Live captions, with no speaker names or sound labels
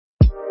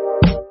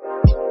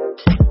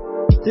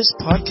This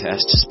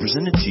podcast is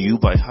presented to you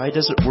by High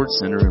Desert Word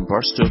Center in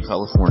Barstow,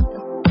 California.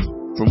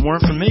 For more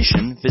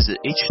information, visit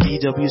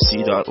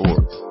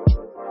hdwc.org.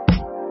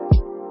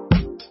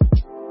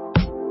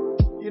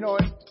 You know,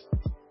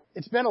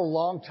 it's been a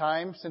long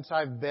time since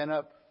I've been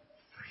up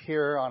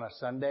here on a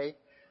Sunday.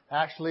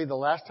 Actually, the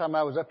last time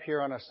I was up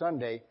here on a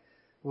Sunday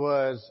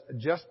was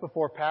just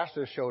before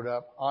Pastor showed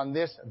up on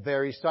this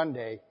very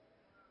Sunday,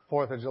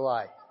 4th of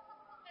July.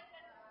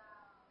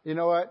 You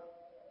know what?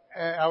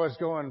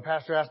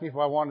 Pastor asked me if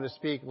I wanted to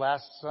speak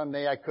last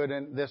Sunday. I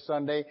couldn't this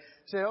Sunday. I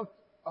said,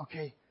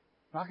 okay,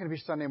 not going to be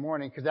Sunday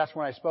morning because that's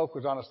when I spoke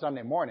was on a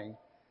Sunday morning,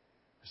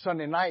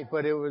 Sunday night,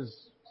 but it was,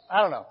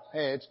 I don't know.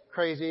 Hey, it's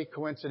crazy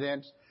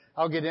coincidence.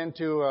 I'll get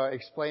into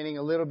explaining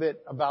a little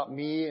bit about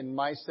me and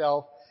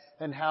myself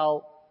and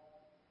how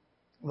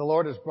the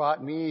Lord has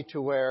brought me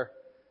to where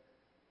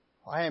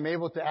I am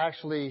able to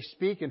actually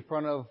speak in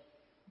front of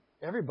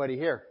everybody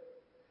here.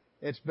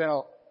 It's been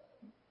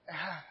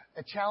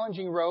a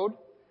challenging road.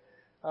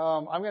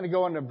 I'm going to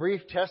go into a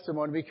brief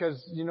testimony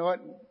because, you know what,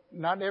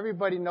 not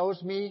everybody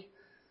knows me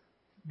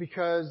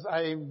because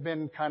I've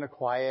been kind of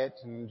quiet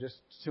and just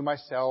to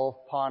myself,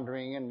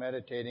 pondering and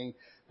meditating.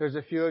 There's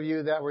a few of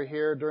you that were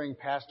here during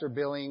Pastor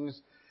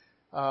Billings,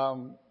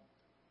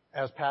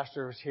 as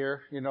Pastor was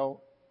here, you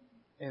know,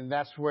 and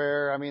that's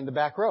where, the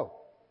back row.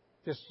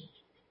 Just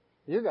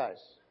you guys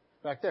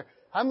back there.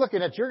 I'm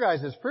looking at your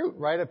guys' fruit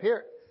right up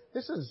here.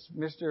 This is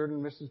Mr.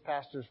 and Mrs.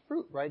 Pastor's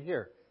fruit right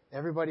here.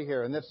 Everybody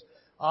here. And it's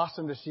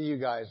awesome to see you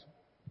guys.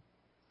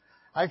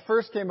 I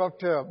first came up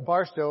to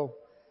Barstow.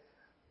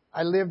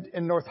 I lived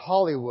in North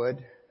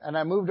Hollywood and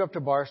I moved up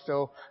to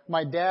Barstow.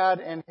 My dad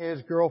and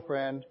his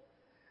girlfriend,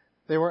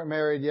 they weren't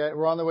married yet,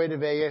 were on the way to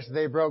Vegas.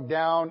 They broke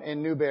down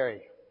in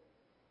Newberry.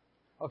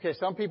 Okay,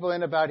 some people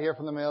end up out here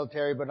from the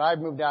military, but I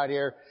moved out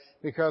here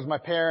because my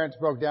dad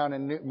broke down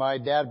in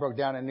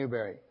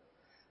Newberry.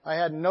 I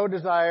had no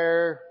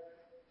desire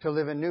to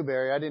live in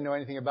Newberry. I didn't know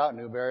anything about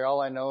Newberry.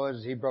 All I know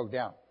is he broke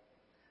down.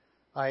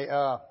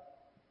 I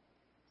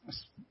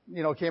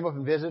came up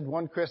and visited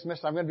one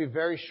Christmas. I'm going to be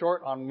very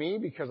short on me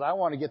because I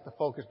want to get the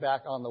focus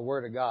back on the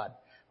Word of God.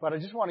 But I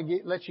just want to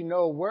let you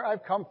know where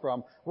I've come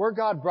from, where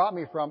God brought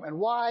me from, and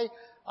why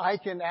I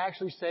can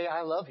actually say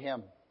I love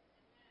Him.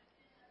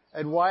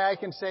 And why I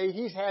can say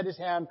He's had His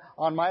hand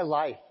on my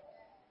life.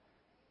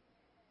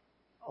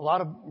 A lot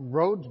of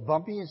roads,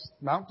 bumpy,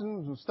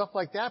 mountains and stuff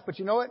like that. But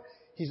you know what?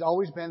 He's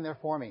always been there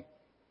for me.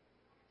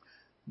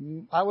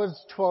 I was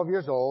 12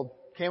 years old,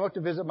 came up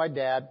to visit my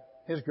dad,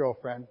 his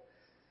girlfriend,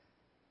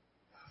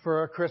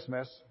 for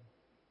Christmas.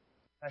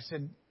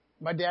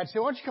 My dad said,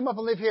 why don't you come up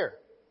and live here?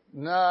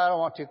 No, I don't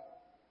want to.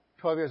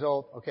 12 years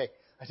old. Okay.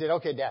 I said,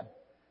 okay, Dad.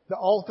 The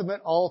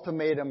ultimate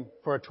ultimatum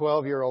for a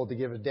 12-year-old to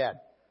give his dad.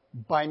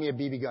 Buy me a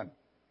BB gun.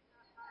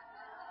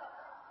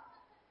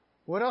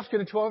 What else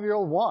could a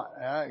 12-year-old want?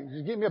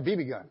 Just give me a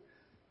BB gun.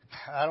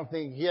 I don't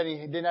think he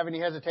didn't have any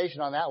hesitation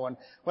on that one.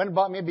 Went and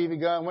bought me a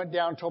BB gun, went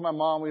down, told my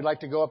mom we'd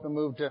like to go up and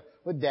move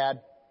with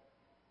Dad.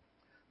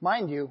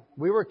 Mind you,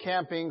 we were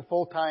camping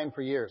full time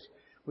for years.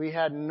 We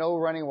had no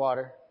running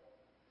water.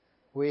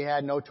 We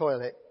had no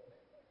toilet.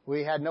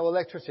 We had no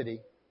electricity.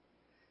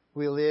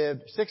 We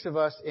lived 6 of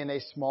us in a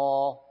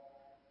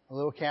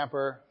little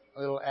camper,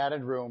 a little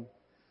added room.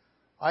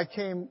 I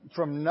came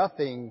from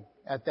nothing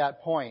at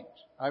that point.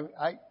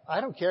 I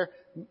don't care.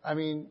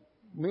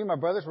 Me and my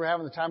brothers were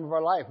having the time of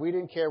our life. We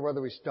didn't care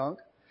whether we stunk,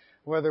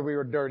 whether we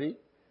were dirty,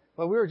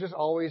 but we were just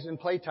always in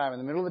playtime in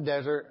the middle of the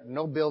desert,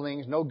 no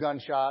buildings, no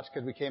gunshots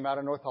because we came out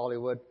of North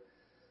Hollywood.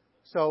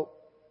 So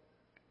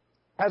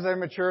as I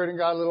matured and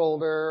got a little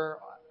older,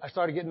 I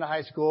started getting to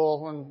high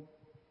school and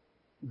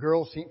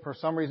girls for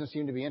some reason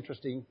seemed to be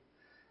interesting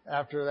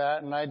after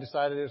that. And I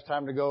decided it was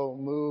time to go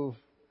move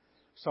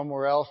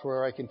somewhere else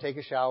where I can take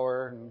a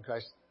shower. And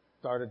I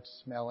started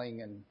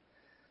smelling and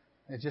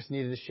I just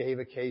needed to shave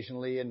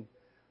occasionally. And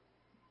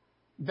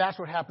that's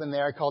what happened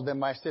there. I called them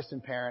my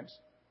assistant parents.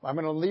 I'm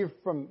going to leave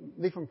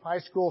from high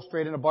school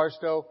straight into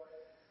Barstow.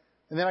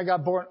 And then I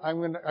got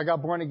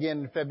born again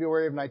in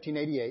February of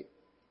 1988.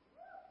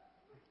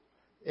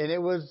 And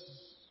it was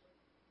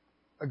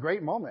a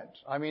great moment.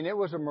 It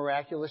was a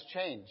miraculous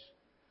change.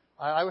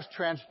 I was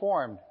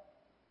transformed.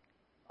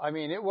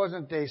 It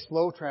wasn't a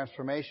slow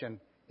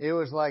transformation. It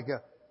was like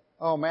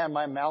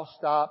my mouth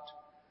stopped.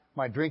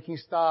 My drinking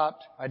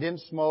stopped. I didn't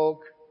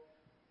smoke.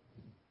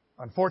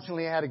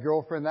 Unfortunately, I had a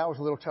girlfriend. That was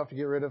a little tough to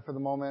get rid of for the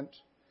moment.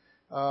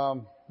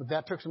 But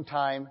that took some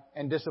time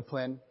and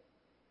discipline.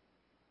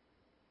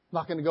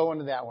 Not going to go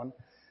into that one.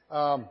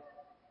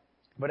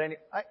 But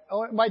anyway,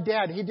 my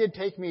dad, he did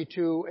take me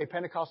to a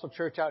Pentecostal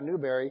church out in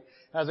Newberry.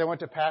 As I went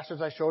to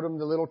pastors, I showed him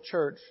the little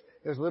church.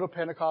 It was a little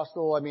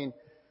Pentecostal.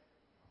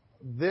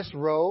 This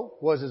row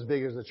was as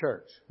big as the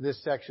church.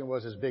 This section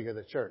was as big as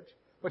the church.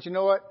 But you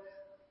know what?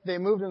 They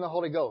moved in the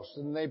Holy Ghost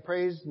and they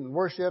praised and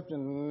worshiped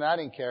and I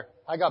didn't care.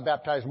 I got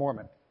baptized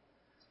Mormon.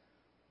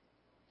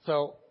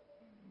 So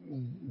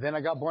then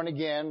I got born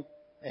again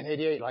in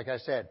 88, like I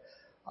said.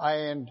 I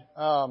ended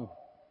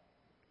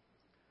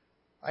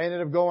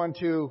up going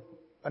to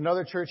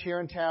another church here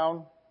in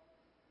town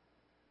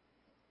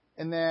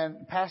And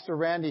then Pastor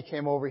Randy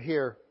came over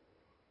here.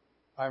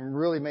 I'm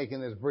really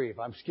making this brief.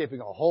 I'm skipping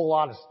a whole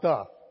lot of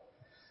stuff.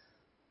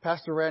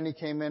 Pastor Randy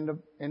came into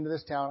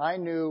this town. I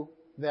knew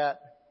that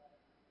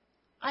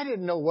I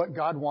didn't know what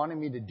God wanted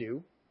me to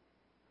do,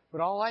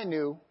 but all I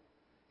knew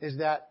is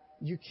that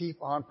you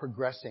keep on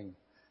progressing.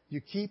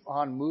 You keep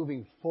on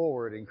moving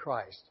forward in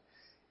Christ.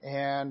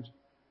 And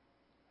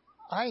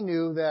I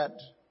knew that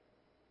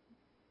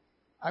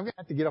I'm going to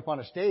have to get up on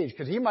a stage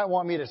because He might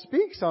want me to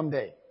speak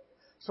someday.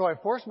 So I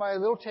forced my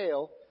little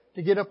tail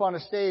to get up on a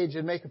stage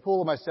and make a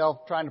fool of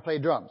myself trying to play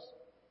drums.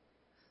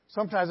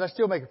 Sometimes I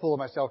still make a fool of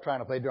myself trying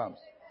to play drums.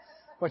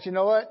 But you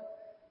know what?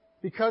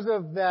 Because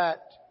of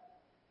that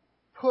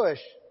push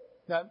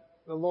that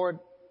the Lord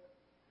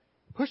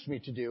pushed me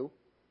to do,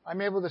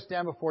 I'm able to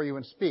stand before you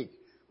and speak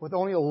with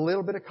only a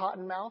little bit of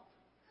cotton mouth.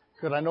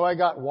 Because I know I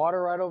got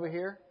water right over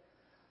here.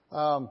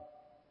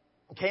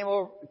 Came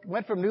over,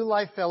 went from New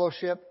Life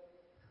Fellowship.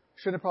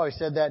 Shouldn't have probably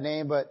said that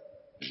name, but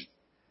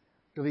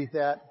delete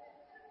that.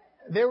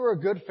 They were a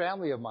good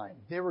family of mine.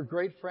 They were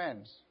great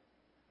friends.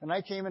 And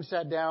I came and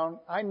sat down.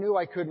 I knew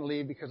I couldn't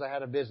leave because I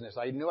had a business.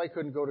 I knew I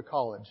couldn't go to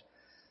college.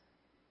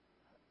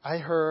 I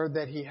heard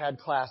that he had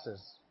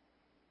classes.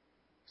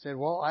 I said,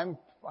 well,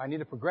 I need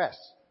to progress.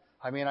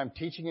 I'm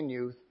teaching in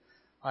youth.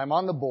 I'm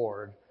on the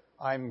board.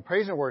 I'm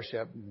praise and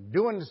worship,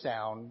 doing the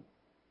sound.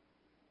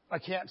 I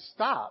can't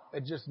stop. I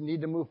just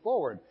need to move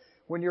forward.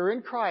 When you're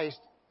in Christ,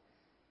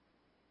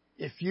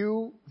 if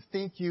you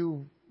think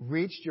you've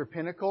reached your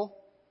pinnacle,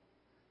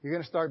 you're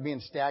going to start being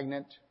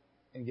stagnant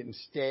and getting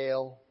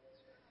stale.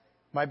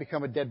 Might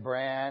become a dead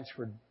branch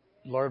where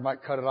the Lord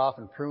might cut it off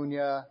and prune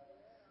you.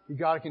 You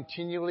got to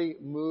continually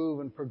move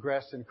and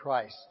progress in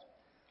Christ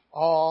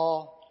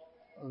all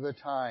the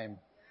time.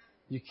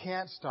 You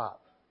can't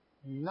stop.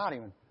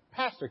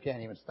 Pastor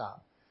can't even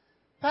stop.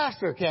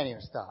 Pastor can't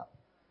even stop.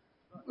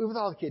 With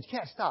all the kids, you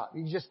can't stop.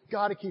 You just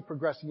got to keep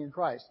progressing in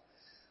Christ.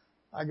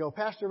 I go,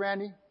 Pastor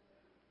Randy,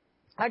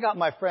 I got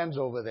my friends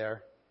over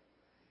there,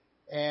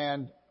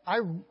 and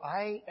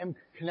I am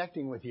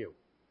connecting with you.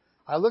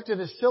 I looked at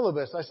his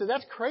syllabus. I said,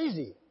 that's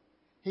crazy.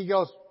 He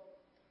goes,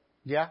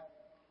 yeah,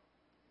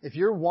 if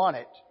you want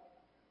it,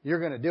 you're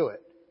going to do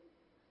it.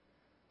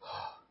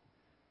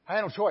 I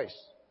had no choice.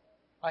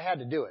 I had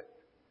to do it.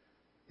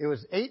 It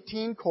was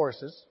 18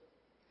 courses,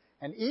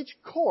 and each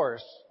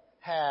course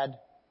had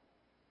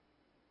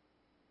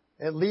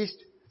at least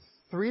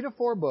 3 to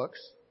 4 books.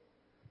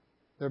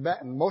 They're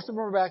back, most of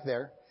them are back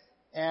there,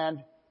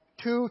 and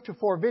 2 to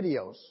 4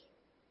 videos.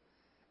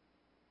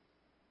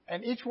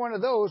 And each one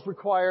of those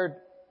required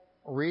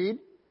read,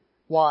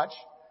 watch,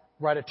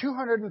 write a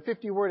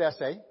 250-word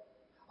essay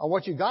on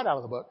what you got out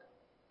of the book.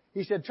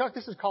 He said, Chuck,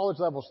 this is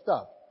college-level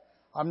stuff.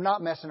 I'm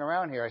not messing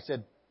around here. I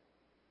said,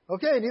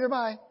 okay, neither am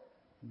I.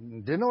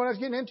 Didn't know what I was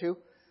getting into.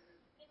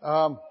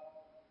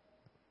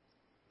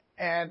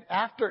 And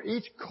after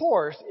each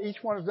course, each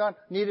one was done,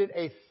 needed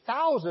a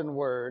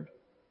 1,000-word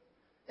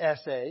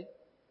essay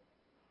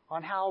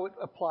on how it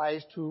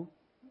applies to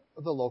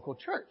the local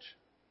church.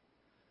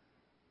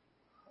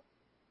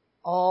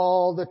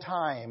 All the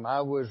time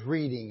I was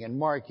reading and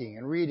marking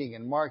and reading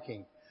and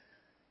marking.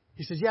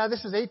 He says, yeah,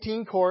 this is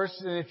 18 course,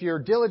 and if you're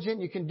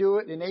diligent, you can do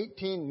it in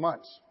 18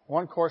 months.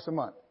 1 course a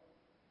month.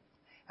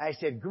 I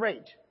said,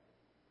 great.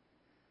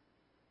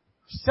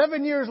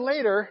 7 years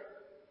later,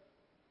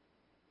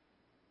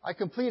 I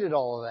completed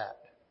all of that.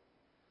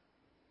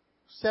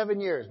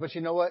 7 years. But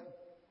you know what?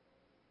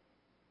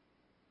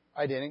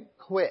 I didn't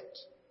quit.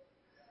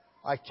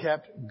 I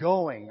kept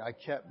going. I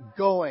kept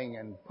going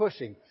and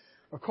pushing.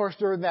 Of course,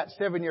 during that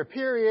 7-year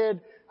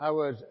period, I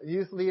was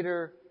youth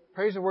leader,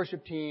 praise and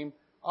worship team,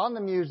 on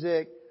the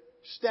music,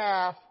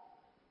 staff.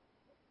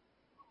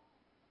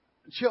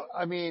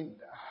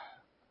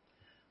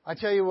 I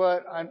tell you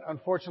what,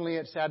 unfortunately,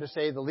 it's sad to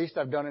say, the least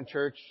I've done in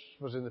church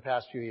was in the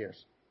past few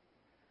years.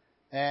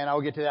 And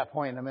I'll get to that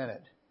point in a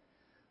minute.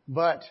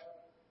 But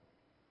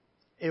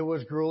it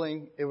was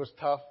grueling. It was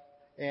tough.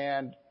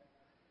 And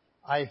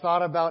I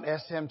thought about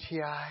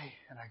SMTI,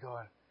 and I go,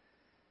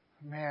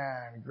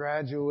 man,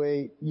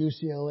 graduate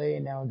UCLA,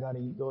 and now I've got to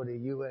go to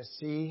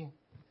USC.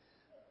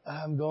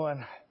 I'm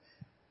going,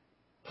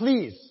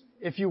 please,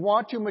 if you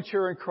want to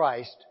mature in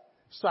Christ,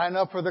 sign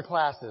up for the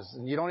classes.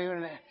 And you don't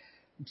even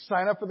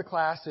sign up for the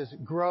classes,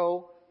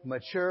 grow,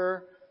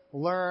 mature,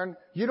 learn.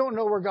 You don't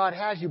know where God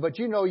has you, but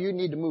you know you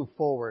need to move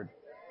forward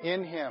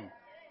in Him.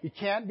 You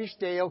can't be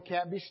stale,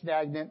 can't be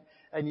stagnant.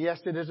 And yes,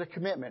 it is a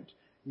commitment.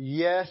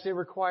 Yes, it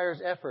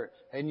requires effort.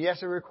 And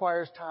yes, it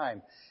requires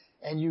time.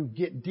 And you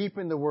get deep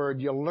in the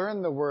Word, you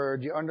learn the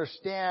Word, you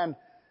understand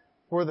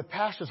where the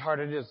pastor's heart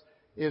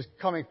is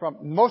coming from.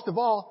 Most of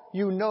all,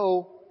 you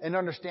know and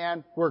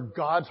understand where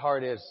God's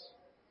heart is.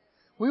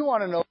 We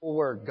want to know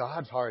where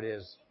God's heart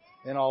is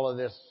in all of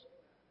this.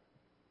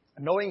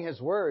 Knowing His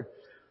Word.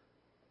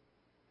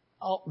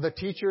 The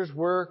teachers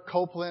were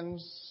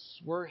Copeland's,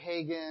 were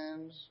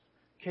Hagen's,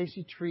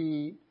 Casey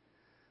Treat.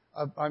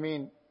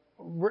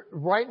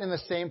 Right in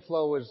the same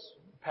flow as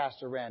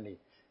Pastor Randy.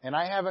 And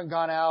I haven't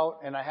gone out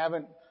and I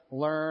haven't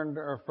learned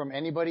or from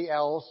anybody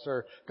else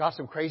or got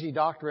some crazy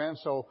doctrine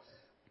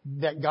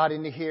that got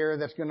into here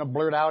that's going to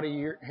blurt out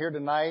here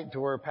tonight to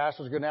where a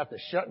pastor's going to have to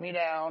shut me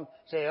down,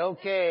 say,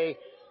 okay,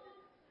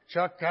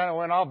 Chuck kind of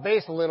went off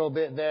base a little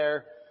bit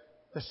there,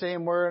 the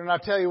same word. And I'll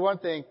tell you one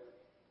thing,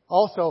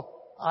 also,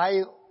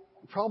 I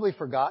probably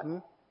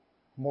forgotten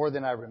more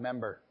than I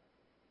remember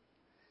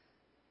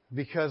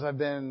because I've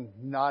been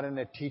not in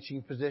a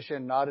teaching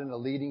position, not in a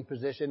leading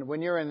position.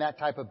 When you're in that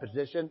type of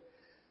position,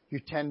 you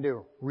tend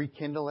to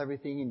rekindle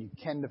everything and you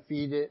tend to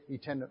feed it. You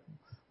tend to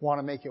want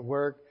to make it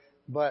work.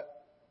 But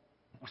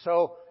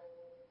so,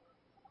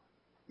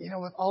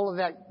 with all of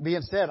that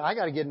being said, I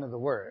got to get into the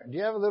Word. Do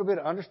you have a little bit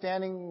of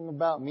understanding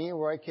about me,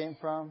 where I came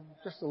from?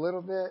 Just a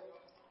little bit?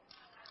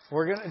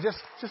 We're going to,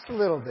 just a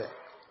little bit.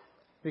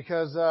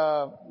 Because,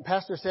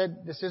 Pastor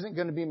said this isn't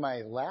going to be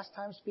my last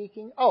time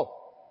speaking. Oh,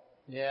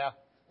 yeah.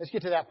 Let's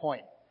get to that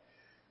point.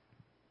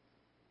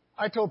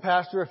 I told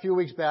Pastor a few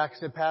weeks back, I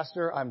said,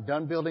 Pastor, I'm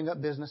done building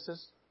up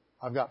businesses.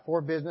 I've got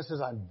 4 businesses.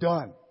 I'm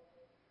done.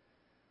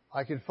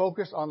 I can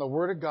focus on the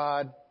Word of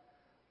God.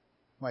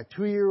 My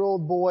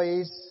 2-year-old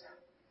boys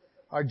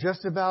are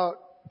just about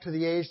to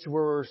the age to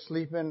where we're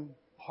sleeping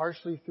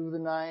partially through the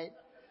night.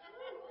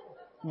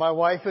 My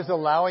wife is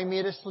allowing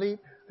me to sleep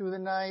through the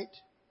night.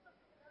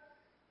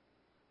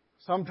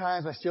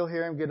 Sometimes I still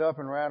hear him get up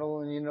and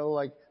rattle, and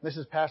like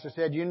Mrs. Pastor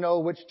said,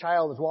 which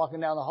child is walking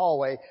down the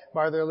hallway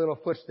by their little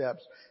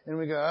footsteps. And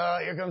we go, oh,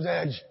 here comes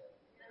Edge.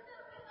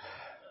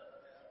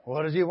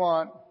 What does he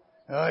want?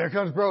 Oh, here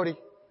comes Brody.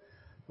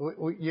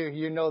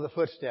 You know the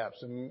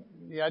footsteps. And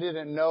I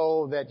didn't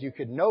know that you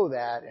could know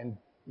that. And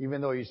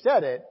even though you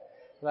said it,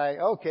 like,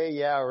 okay,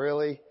 yeah,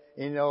 really.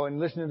 And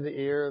listening to the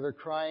ear, they're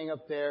crying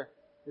up there.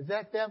 Is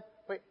that them?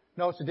 Wait,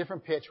 no, it's a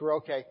different pitch. We're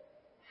okay.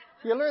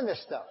 You learn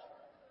this stuff.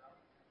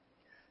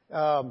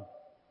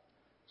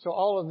 So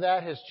all of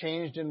that has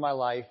changed in my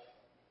life.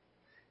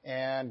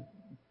 And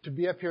to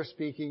be up here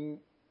speaking,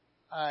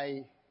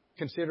 I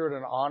consider it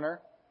an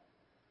honor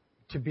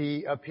to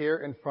be up here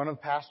in front of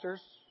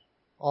pastors.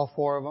 All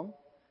 4 of them,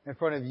 in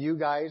front of you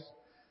guys,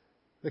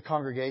 the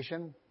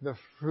congregation, the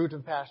fruit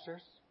of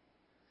pastors.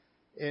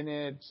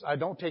 And I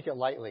don't take it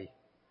lightly.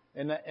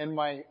 In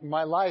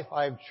my life,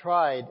 I've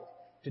tried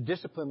to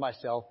discipline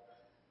myself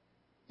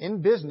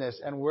in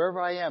business and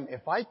wherever I am.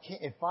 If I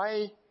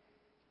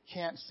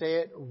can't say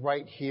it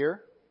right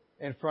here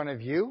in front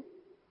of you,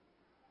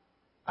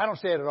 I don't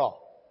say it at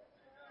all.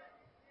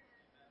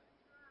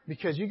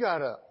 Because you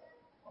gotta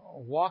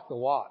walk the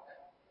walk.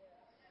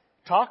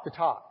 Talk the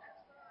talk.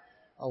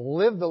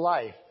 Live the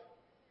life.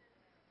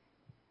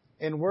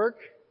 And work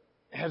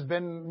has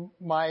been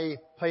my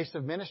place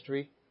of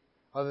ministry,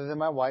 other than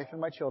my wife and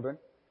my children,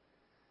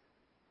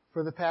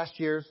 for the past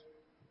years.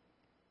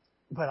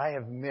 But I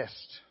have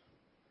missed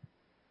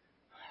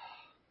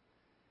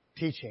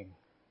teaching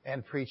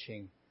and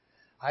preaching.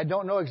 I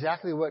don't know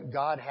exactly what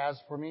God has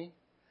for me,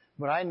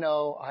 but I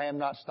know I am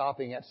not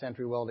stopping at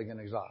Century Welding and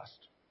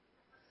Exhaust.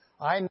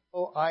 I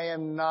know I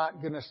am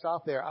not going to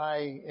stop there.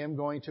 I am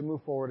going to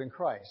move forward in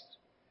Christ.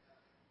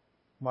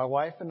 My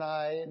wife and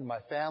I and my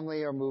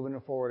family are moving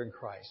forward in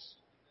Christ.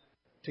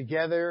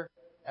 Together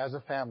as a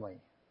family.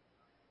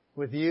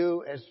 With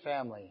you as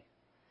family.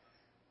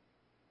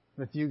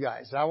 With you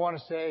guys. I want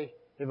to say,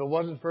 if it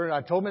wasn't for,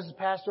 I told Mrs.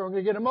 Pastor I'm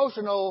going to get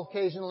emotional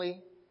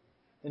occasionally.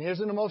 And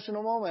here's an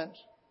emotional moment.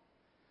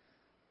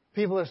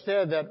 People have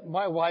said that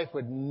my wife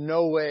would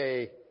no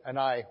way and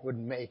I would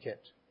make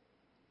it.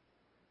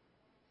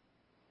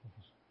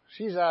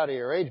 She's out of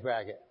your age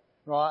bracket.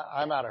 Well,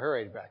 I'm out of her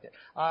age bracket.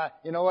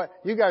 You know what?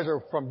 You guys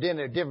are from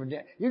different.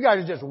 You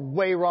guys are just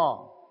way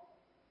wrong.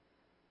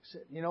 I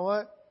said, you know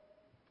what?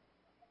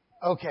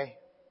 Okay.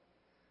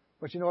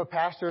 But you know what?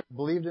 Pastor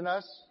believed in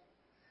us.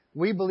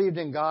 We believed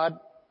in God.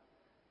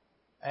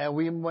 And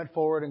we went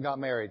forward and got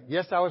married.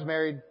 Yes, I was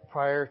married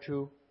prior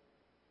to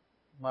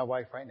my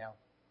wife right now.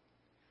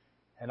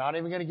 And I'm not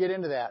even going to get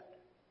into that.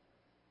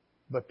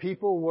 But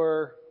people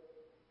were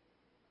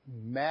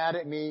mad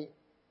at me.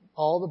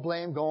 All the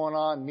blame going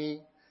on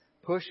me.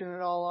 Pushing it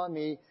all on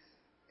me.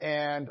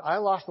 And I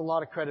lost a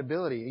lot of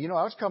credibility. You know,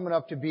 I was coming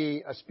up to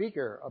be a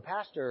speaker, a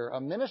pastor, a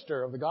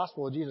minister of the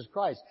gospel of Jesus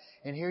Christ.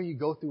 And here you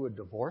go through a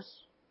divorce.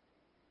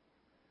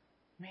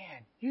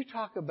 Man, you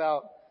talk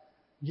about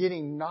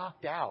getting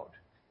knocked out.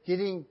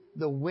 Getting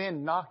the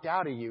wind knocked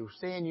out of you.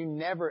 Saying you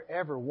never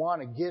ever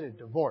want to get a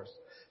divorce.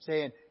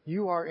 Saying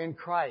you are in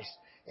Christ.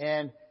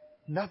 And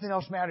nothing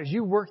else matters.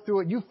 You work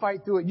through it. You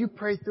fight through it. You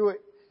pray through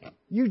it.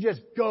 You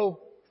just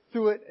go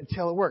through it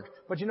until it works.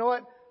 But you know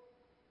what?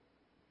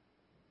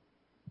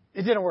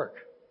 It didn't work.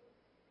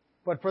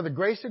 But for the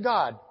grace of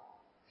God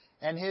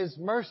and His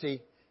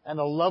mercy and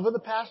the love of the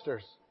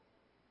pastors,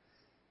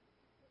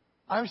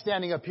 I'm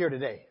standing up here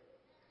today.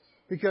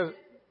 Because,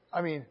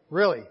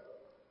 really.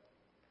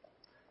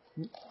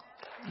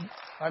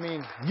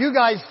 You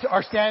guys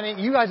are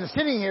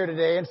sitting here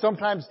today and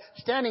sometimes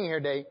standing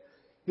here today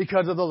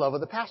because of the love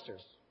of the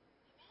pastors.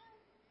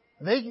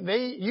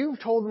 You've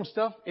told them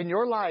stuff in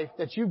your life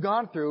that you've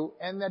gone through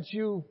and that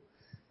you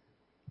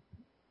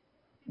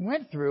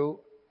went through,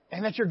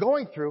 and that you're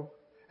going through.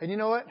 And you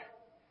know what?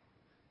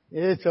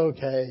 It's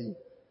okay.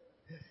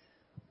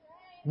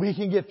 We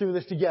can get through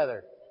this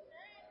together.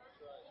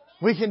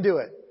 We can do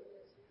it.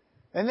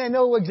 And they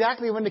know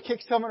exactly when the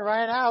kick's coming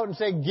right out and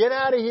say, get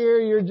out of here,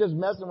 you're just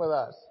messing with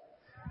us.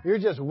 You're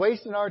just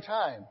wasting our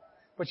time.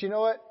 But you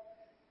know what?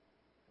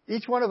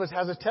 Each one of us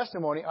has a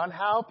testimony on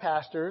how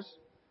pastors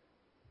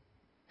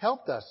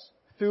helped us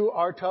through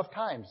our tough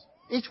times.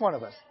 Each one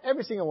of us.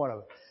 Every single one of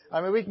us. I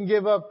mean, we can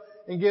give up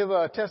and give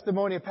a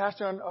testimony of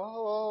pastor on,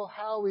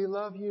 how we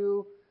love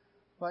you.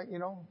 Like,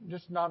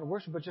 just not in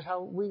worship, but just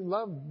how we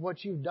love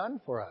what you've done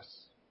for us.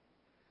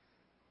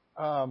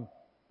 I'm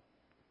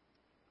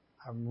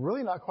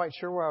really not quite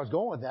sure where I was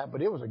going with that,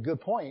 but it was a good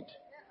point.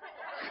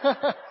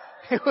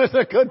 It was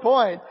a good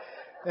point.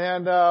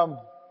 And,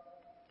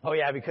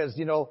 because,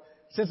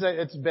 since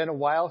it's been a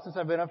while since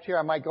I've been up here,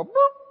 I might go,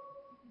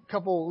 boop,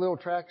 couple little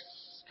tracks,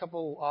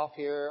 couple off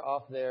here,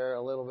 off there,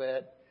 a little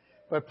bit.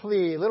 But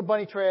please, little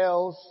bunny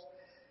trails.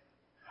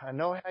 I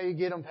know how you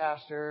get them,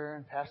 Pastor.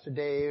 And Pastor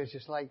Dave, it's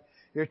just like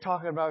you're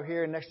talking about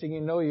here, and next thing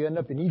you know, you end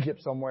up in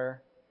Egypt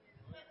somewhere.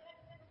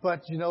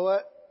 But you know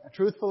what?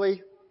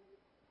 Truthfully,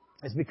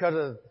 it's because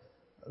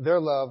of their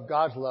love,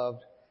 God's love.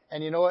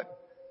 And you know what?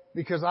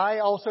 Because I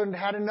also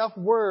had enough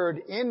word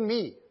in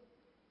me.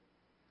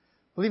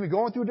 Believe me,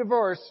 going through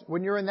divorce,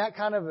 when you're in that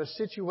kind of a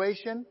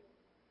situation,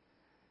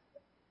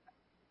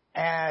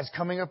 as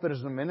coming up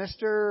as a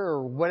minister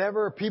or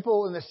whatever,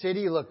 people in the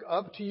city look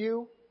up to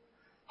you.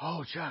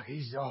 Oh, Chuck,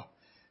 he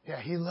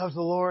loves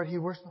the Lord.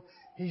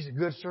 He's a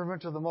good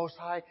servant to the Most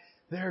High.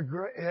 They're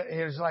great.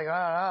 It's like,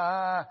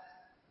 I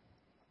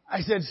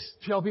said,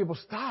 tell people,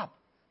 stop.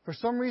 For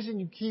some reason,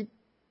 you keep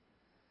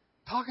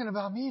talking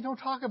about me. Don't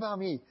talk about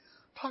me.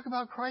 Talk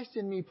about Christ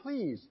in me,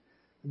 please.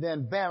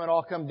 Then, bam, it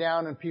all come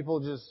down and people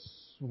just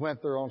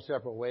went their own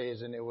separate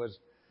ways and it was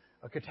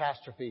a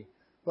catastrophe.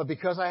 But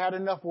because I had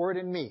enough word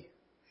in me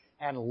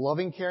and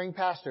loving, caring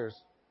pastors,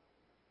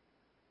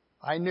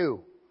 I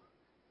knew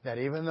that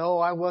even though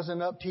I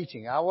wasn't up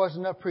teaching, I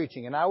wasn't up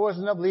preaching, and I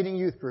wasn't up leading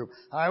youth group,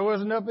 I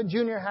wasn't up in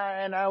junior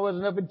high, and I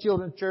wasn't up in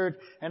children's church,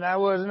 and I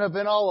wasn't up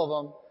in all of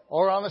them,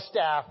 or on the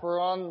staff,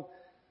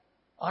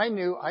 I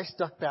knew I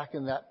stuck back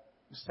in that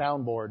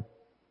soundboard.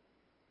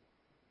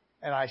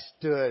 And I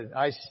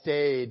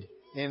stayed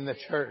in the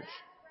church.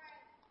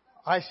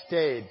 I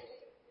stayed.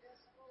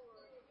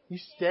 You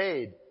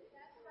stayed.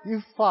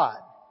 You fought.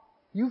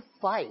 You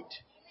fight.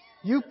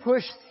 You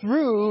push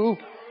through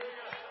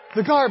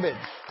the garbage.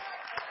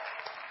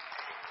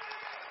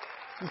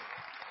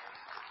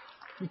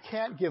 You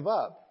can't give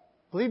up.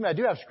 Believe me, I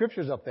do have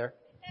scriptures up there.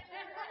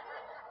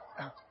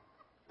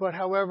 But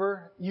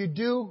however, you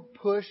do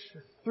push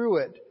through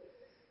it.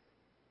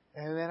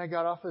 And then I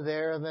got off of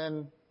there, and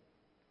then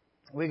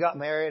we got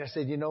married. I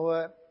said, you know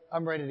what?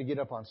 I'm ready to get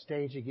up on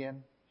stage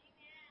again.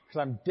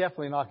 Because I'm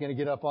definitely not going to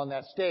get up on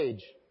that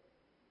stage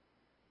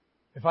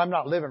if I'm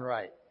not living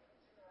right.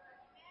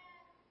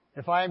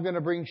 If I am going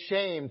to bring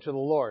shame to the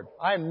Lord,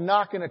 I'm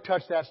not going to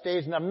touch that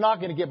stage, and I'm not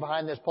going to get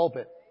behind this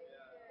pulpit.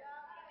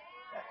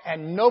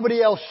 And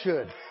nobody else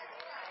should.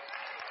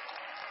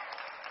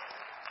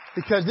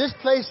 Because this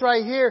place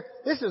right here,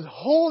 this is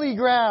holy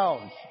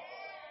ground.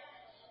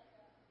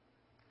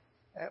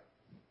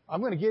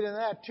 I'm going to get into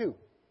that too.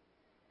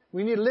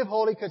 We need to live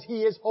holy because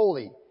He is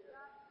holy.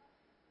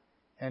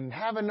 And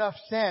have enough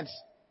sense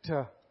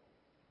to,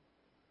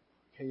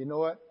 okay, you know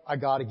what? I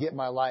got to get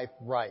my life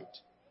right.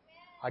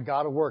 I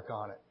got to work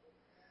on it.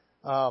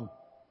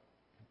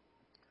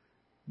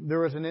 There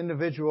was an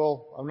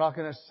individual, I'm not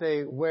going to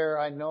say where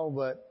I know,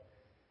 but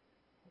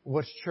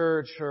which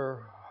church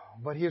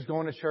but he was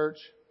going to church,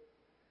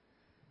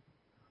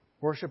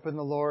 worshiping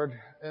the Lord.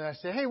 And I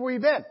said, hey, where you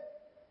been?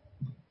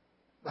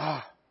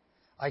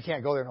 I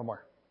can't go there no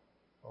more.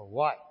 Well,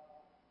 why?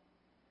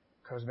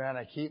 Because, man,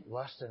 I keep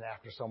lusting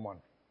after someone.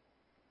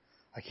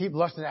 I keep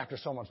lusting after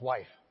someone's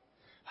wife.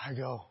 I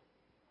go,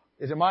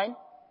 is it mine?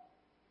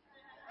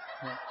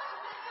 Yeah.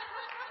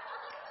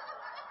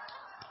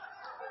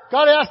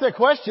 Got to ask that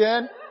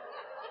question.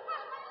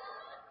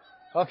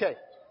 Okay.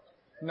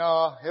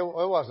 No, it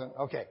wasn't.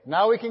 Okay.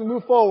 Now we can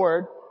move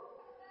forward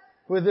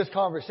with this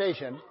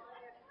conversation.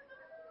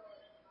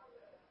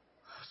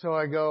 So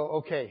I go,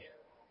 okay.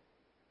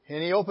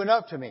 And he opened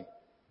up to me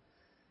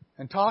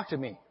and talked to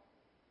me.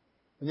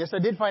 And yes, I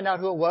did find out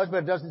who it was,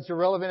 but it's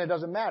irrelevant. It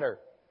doesn't matter.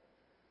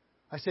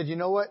 I said, you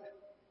know what?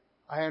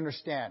 I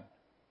understand.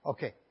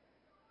 Okay.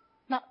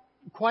 Not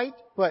quite,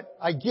 but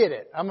I get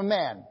it. I'm a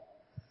man.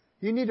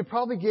 You need to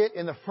probably get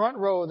in the front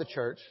row of the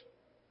church,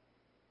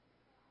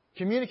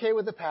 communicate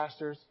with the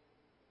pastors,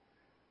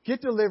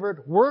 get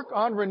delivered, work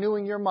on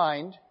renewing your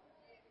mind,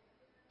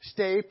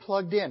 stay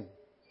plugged in.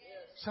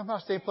 Somehow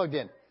stay plugged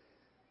in.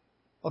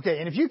 Okay,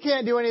 and if you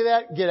can't do any of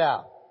that, get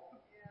out.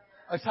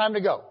 It's time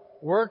to go.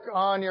 Work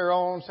on your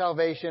own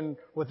salvation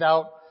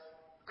without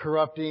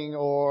corrupting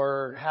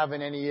or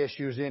having any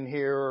issues in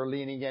here or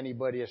leading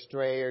anybody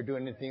astray or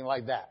doing anything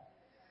like that.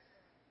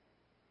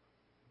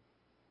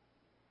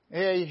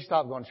 Yeah, you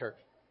stop going to church.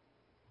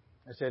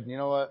 I said, you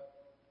know what?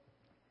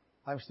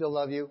 I still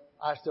love you.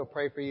 I still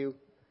pray for you.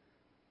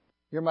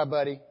 You're my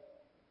buddy.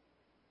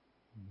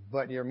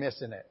 But you're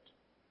missing it.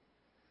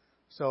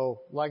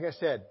 So, like I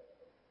said,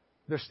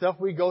 there's stuff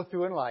we go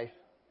through in life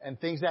and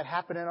things that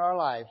happen in our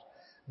lives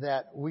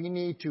that we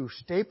need to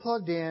stay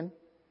plugged in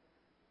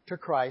to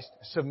Christ,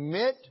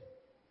 submit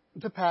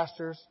to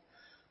pastors,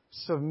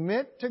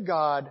 submit to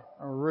God,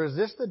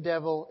 resist the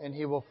devil, and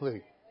he will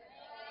flee.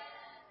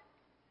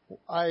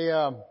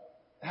 I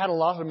had a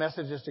lot of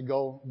messages to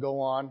go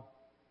on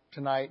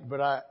tonight,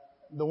 but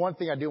the one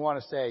thing I do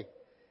want to say,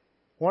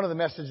 one of the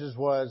messages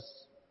was,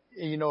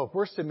 if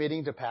we're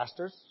submitting to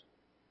pastors,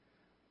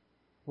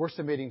 we're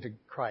submitting to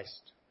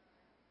Christ.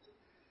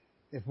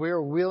 If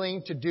we're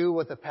willing to do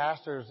what the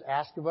pastors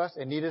ask of us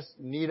and need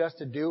us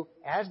to do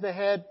as the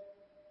head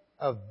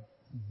of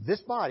this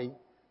body,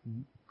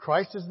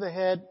 Christ is the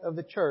head of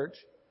the church,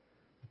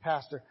 the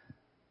pastor.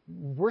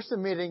 We're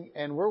submitting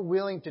and we're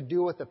willing to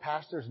do what the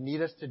pastors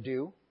need us to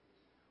do.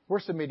 We're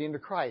submitting to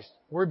Christ.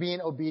 We're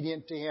being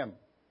obedient to Him.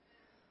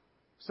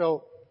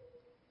 So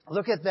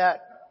look at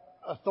that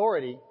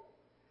authority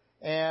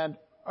and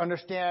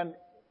understand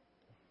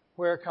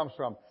where it comes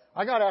from.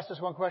 I got asked this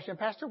one question,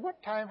 Pastor,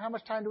 how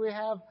much time do we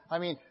have?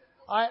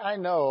 I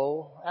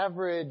know,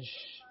 average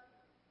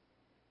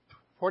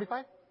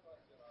 45?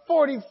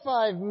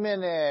 45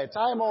 minutes.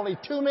 I'm only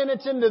 2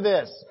 minutes into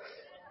this.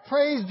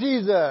 Praise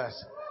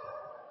Jesus.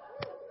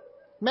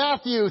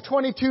 Matthew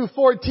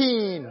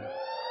 22:14.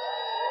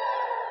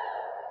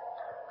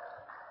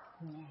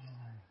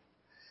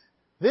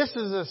 This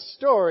is a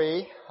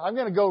story. I'm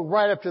going to go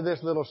right up to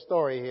this little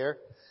story here,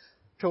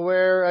 to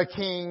where a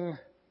king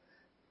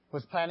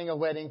was planning a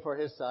wedding for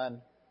his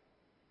son.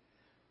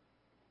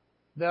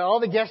 All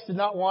the guests did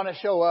not want to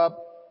show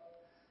up.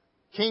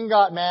 King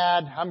got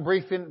mad. I'm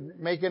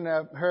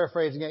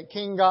paraphrasing it.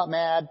 King got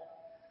mad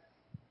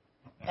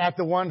at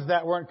the ones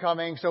that weren't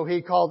coming, so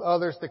he called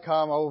others to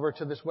come over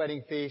to this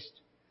wedding feast.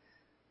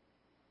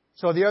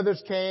 So the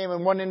others came,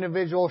 and one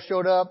individual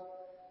showed up.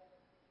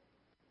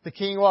 The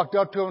king walked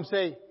up to him and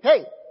said,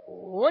 "Hey,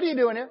 what are you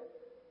doing here?"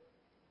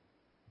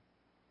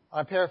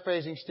 I'm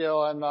paraphrasing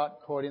still. I'm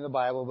not quoting the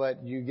Bible,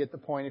 but you get the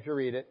point if you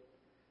read it.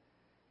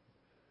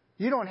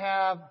 "You don't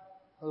have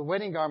the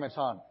wedding garments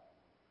on."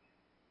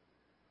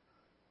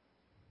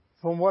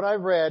 From what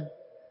I've read,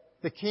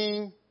 the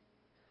king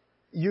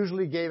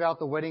usually gave out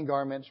the wedding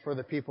garments for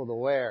the people to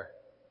wear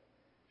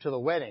to the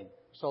wedding,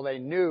 so they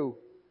knew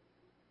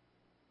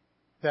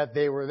that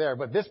they were there.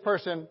 But this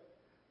person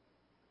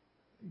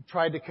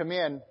tried to come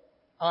in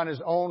on his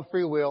own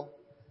free will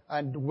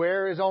and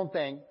wear his own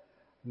thing,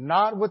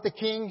 not what the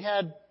king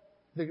had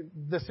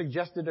the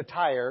suggested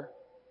attire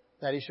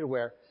that he should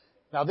wear.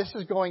 Now this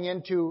is going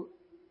into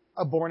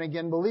a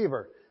born-again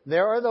believer.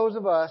 There are those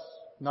of us,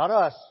 not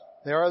us,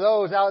 there are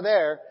those out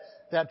there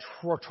that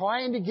were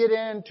trying to get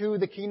into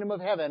the kingdom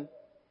of heaven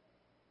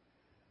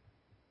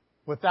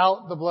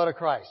without the blood of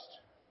Christ,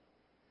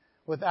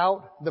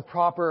 without the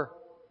proper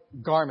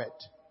garment.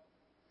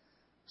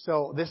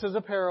 So this is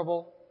a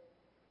parable.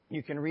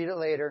 You can read it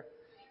later.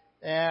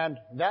 And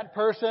that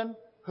person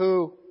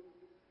who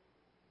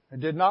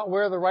did not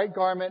wear the right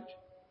garment,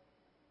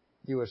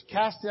 he was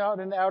cast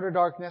out into outer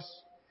darkness.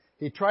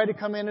 He tried to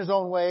come in his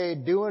own way,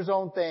 do his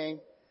own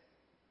thing.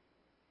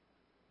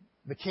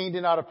 The king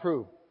did not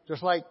approve.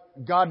 Just like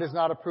God does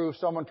not approve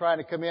someone trying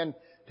to come in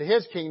to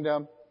His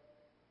kingdom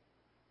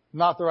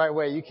not the right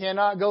way. You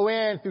cannot go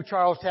in through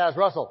Charles Taz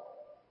Russell,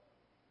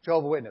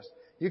 Jehovah's Witness.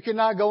 You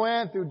cannot go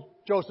in through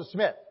Joseph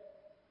Smith.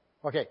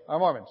 Okay, our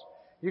Mormons.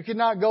 You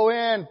cannot go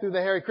in through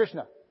the Hare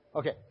Krishna.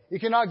 Okay. You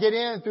cannot get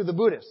in through the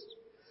Buddhists.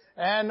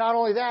 And not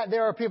only that,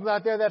 there are people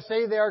out there that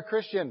say they are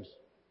Christians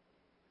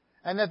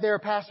and that they are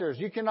pastors.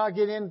 You cannot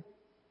get in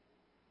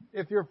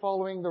if you're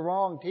following the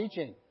wrong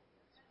teaching.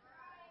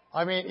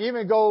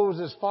 Even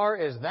goes as far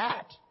as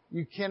that.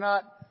 You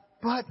cannot,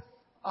 but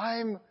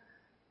I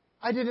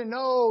didn't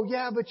know.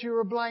 Yeah, but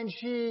you're a blind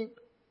sheep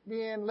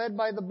being led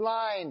by the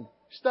blind.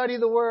 Study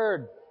the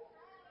Word.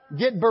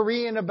 Get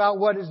Berean about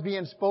what is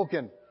being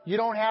spoken. You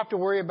don't have to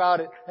worry about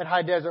it at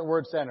High Desert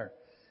Word Center.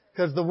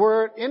 Because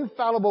the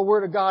infallible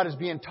Word of God is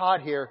being taught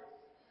here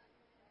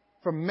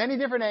from many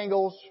different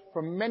angles,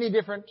 from many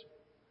different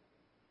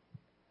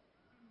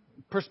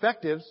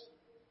perspectives,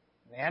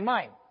 and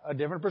mine, a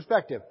different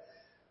perspective.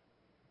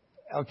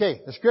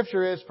 Okay, the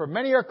scripture is, "For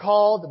many are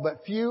called,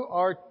 but few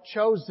are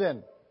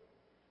chosen."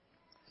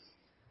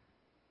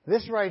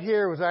 This right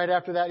here was right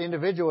after that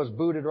individual was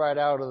booted right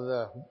out of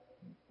the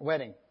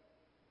wedding.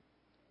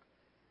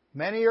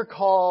 Many are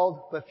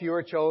called, but few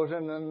are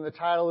chosen, and the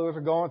title we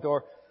were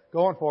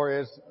going for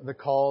is the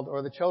called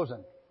or the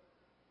chosen.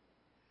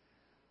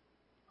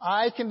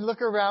 I can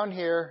look around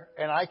here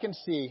and I can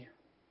see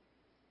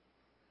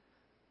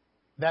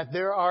that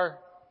there are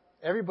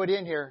everybody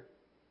in here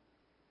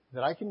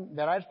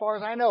that as far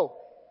as I know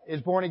is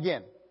born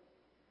again.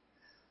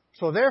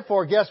 So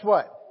therefore, guess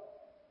what?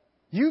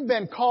 You've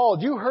been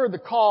called. You heard the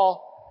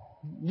call.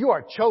 You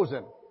are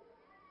chosen.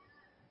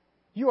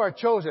 You are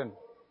chosen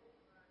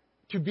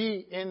to be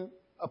in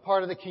a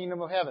part of the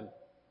kingdom of heaven.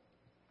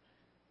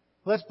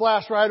 Let's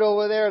blast right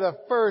over there to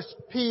 1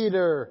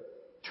 Peter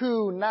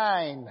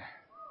 2:9.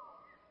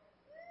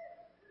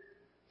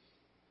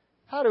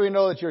 How do we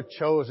know that you're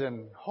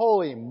chosen?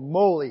 Holy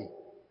moly.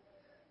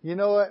 You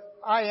know what?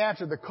 I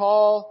answered the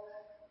call.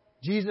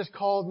 Jesus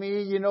called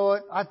me. You know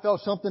what? I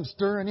felt something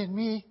stirring in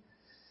me.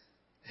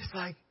 It's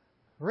like,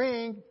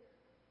 ring.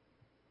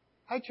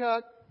 Hi,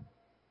 Chuck.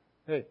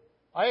 Hey,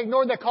 I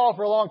ignored that call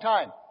for a long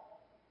time.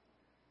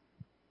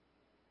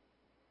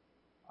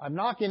 I'm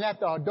knocking at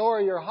the door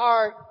of your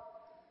heart.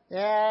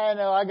 Yeah, I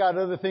know, I got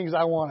other things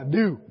I want to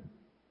do.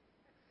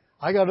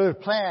 I got other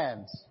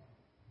plans.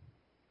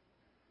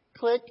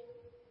 Click.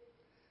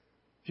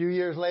 A few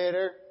years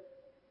later,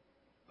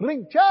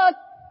 blink, Chuck,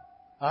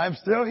 I'm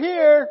still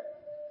here.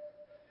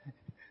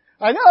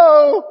 I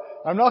know,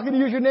 I'm not going to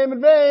use your name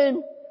in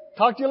vain.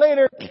 Talk to you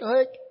later.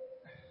 Click.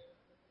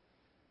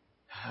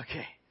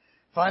 Okay.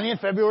 Finally in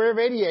February of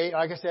 88,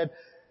 like I said,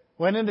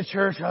 went into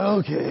church.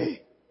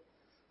 Okay.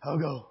 I'll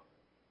go.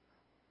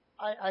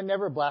 I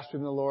never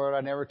blasphemed the Lord.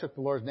 I never took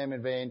the Lord's name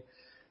in vain.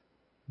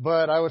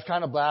 But I was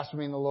kind of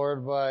blaspheming the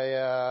Lord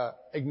by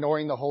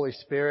ignoring the Holy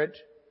Spirit.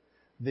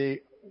 The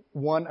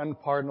one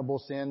unpardonable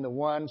sin, the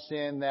one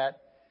sin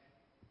that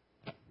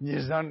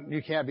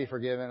you can't be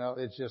forgiven of.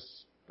 It's just,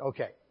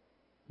 okay.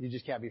 You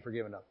just can't be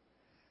forgiven of.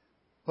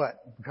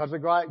 But because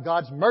of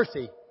God's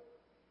mercy,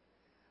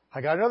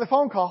 I got another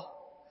phone call.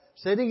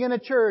 Sitting in a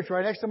church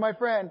right next to my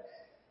friend.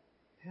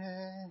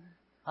 And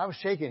I was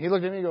shaking. He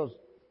looked at me and goes,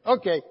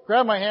 okay,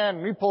 grabbed my hand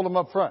and he pulled me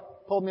up front.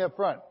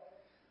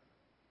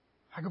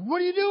 I go,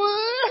 what are you doing?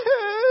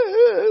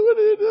 What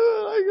are you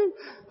doing? I go,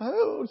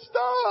 oh,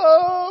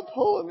 stop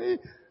pulling me.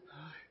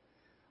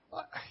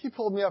 He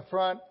pulled me up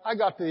front. I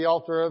got to the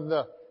altar of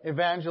the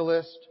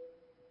evangelist.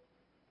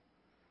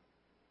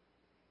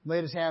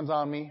 Laid his hands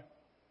on me.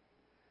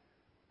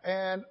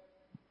 And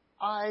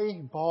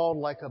I bawled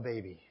like a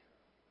baby.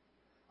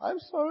 I'm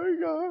sorry,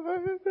 God. I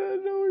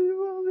didn't know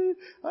you love me.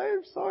 I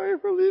am sorry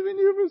for leaving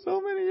you for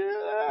so many years.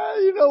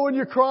 You know, when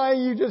you're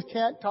crying, you just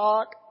can't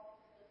talk.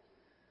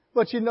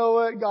 But you know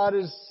what? God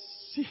is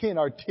seeing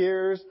our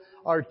tears.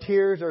 Our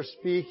tears are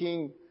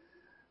speaking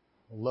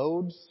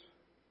loads.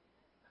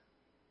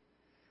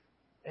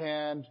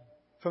 And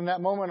from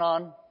that moment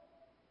on,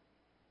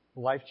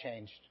 life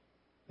changed.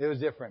 It was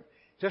different.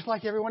 Just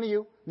like every one of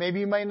you.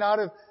 Maybe you may not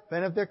have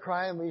been up there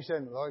crying, but you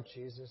said, Lord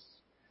Jesus,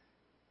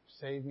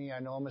 save me. I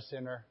know I'm a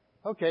sinner.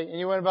 Okay. And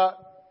you went about,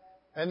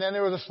 and then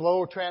there was a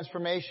slow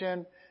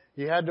transformation.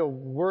 You had to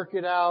work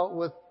it out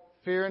with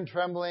fear and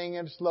trembling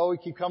and slow. You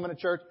keep coming to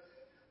church.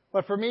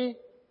 But for me,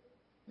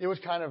 it was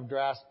kind of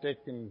drastic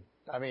and,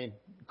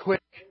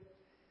 quick.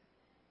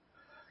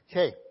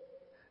 Okay.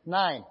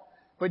 9.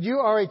 But you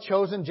are a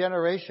chosen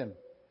generation,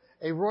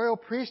 a royal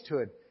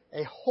priesthood,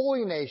 a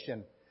holy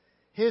nation,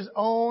 His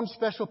own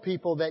special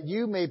people, that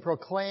you may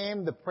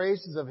proclaim the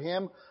praises of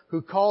Him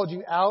who called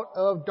you out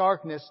of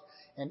darkness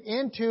and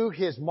into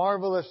His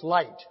marvelous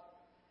light.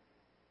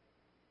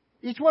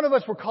 Each one of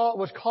us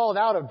was called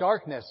out of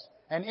darkness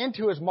and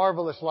into His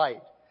marvelous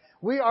light.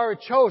 We are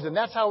chosen.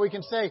 That's how we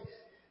can say,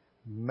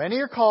 many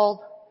are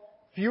called,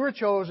 few are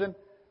chosen.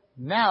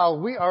 Now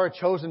we are a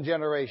chosen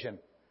generation.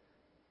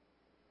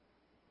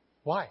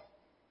 Why?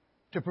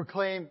 To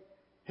proclaim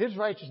His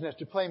righteousness,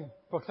 to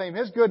proclaim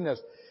His goodness.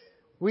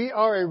 We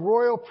are a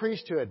royal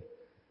priesthood.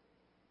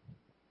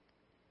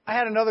 I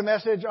had another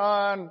message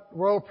on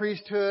royal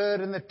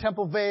priesthood and the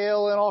temple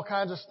veil and all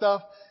kinds of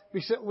stuff.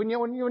 When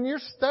you're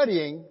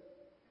studying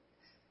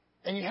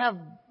and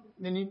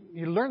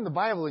you learn the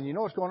Bible and you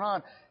know what's going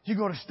on, you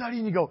go to study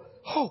and you go,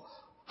 oh,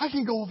 I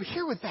can go over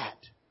here with that.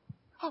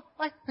 Oh,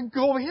 I can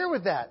go over here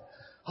with that.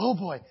 Oh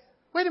boy,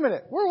 wait a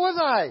minute, where was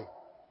I?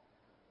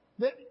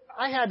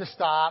 I had to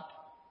stop,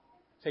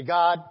 say,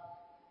 God,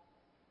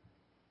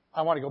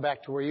 I want to go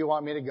back to where you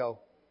want me to go.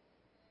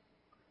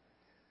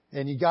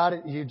 And you got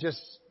it. You just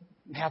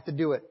have to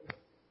do it.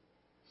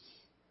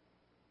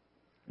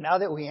 Now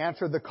that we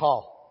answered the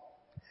call,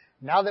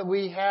 now that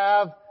we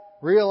have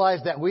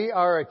realized that we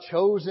are a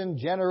chosen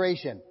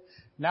generation,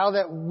 now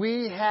that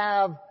we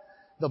have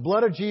the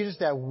blood of Jesus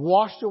that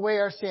washed away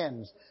our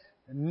sins,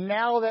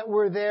 now that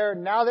we're there,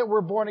 now that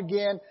we're born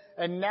again,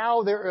 and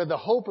now the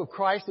hope of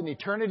Christ and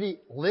eternity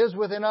lives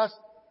within us,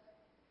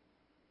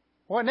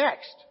 what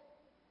next?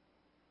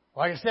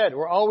 Like I said,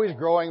 we're always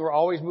growing, we're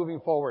always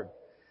moving forward.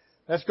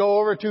 Let's go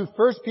over to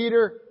 1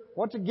 Peter,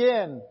 once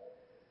again,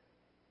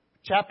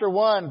 chapter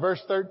 1,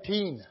 verse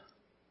 13.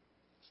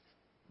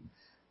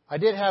 I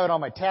did have it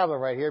on my tablet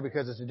right here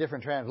because it's a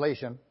different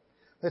translation.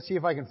 Let's see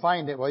if I can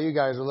find it while you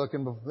guys are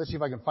looking. Let's see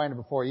if I can find it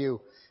before you,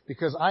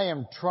 because I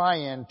am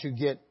trying to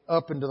get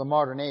up into the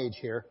modern age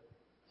here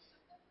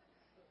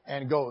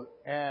and go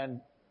and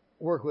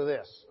work with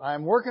this.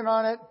 I'm working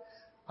on it.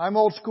 I'm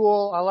old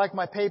school. I like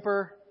my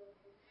paper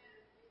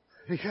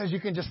because you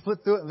can just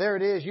flip through it. There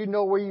it is. You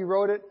know where you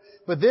wrote it.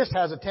 But this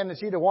has a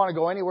tendency to want to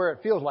go anywhere it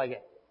feels like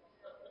it.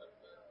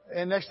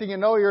 And next thing you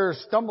know, you're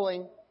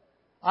stumbling.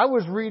 I'm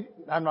not even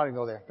going to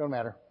go there. Don't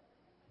matter.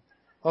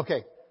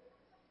 Okay.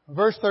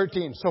 Verse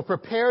 13. So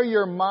prepare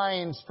your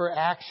minds for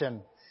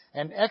action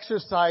and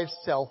exercise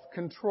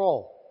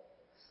self-control.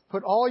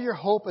 Put all your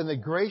hope in the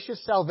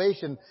gracious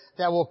salvation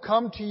that will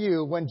come to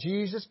you when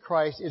Jesus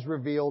Christ is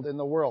revealed in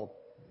the world.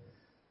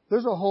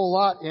 There's a whole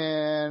lot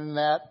in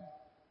that.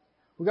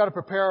 We've got to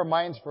prepare our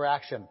minds for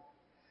action.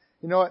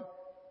 You know what?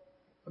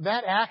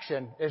 That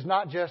action is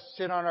not just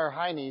sit on our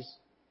hindies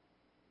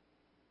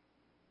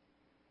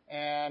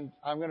and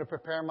I'm going to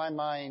prepare my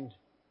mind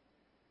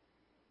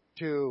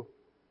to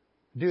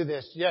do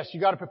this. Yes, you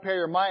got to prepare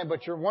your mind,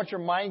 but once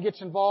your mind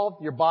gets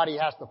involved, your body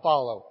has to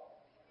follow.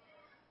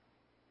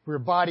 Your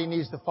body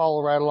needs to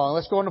follow right along.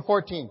 Let's go into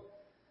 14.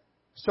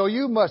 So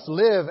you must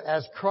live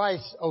as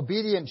Christ's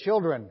obedient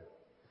children.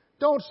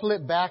 Don't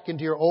slip back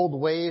into your old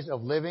ways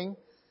of living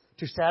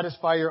to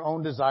satisfy your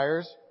own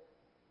desires.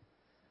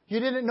 You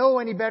didn't know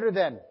any better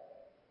then.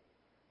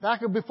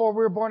 Back before we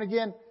were born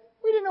again,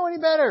 we didn't know any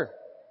better.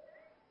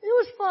 It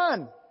was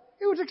fun.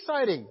 It was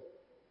exciting.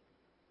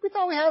 We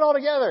thought we had it all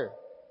together.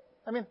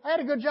 I mean, I had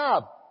a good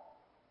job.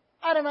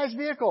 I had a nice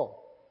vehicle.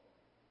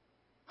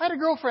 I had a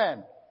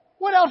girlfriend.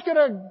 What else could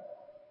a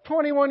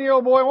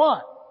 21-year-old boy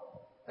want?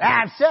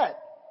 That's it.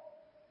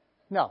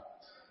 No.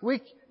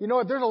 You know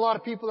what? There's a lot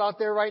of people out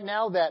there right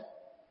now that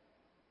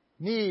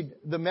need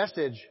the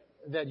message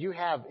that you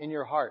have in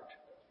your heart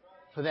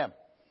for them.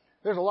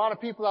 There's a lot of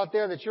people out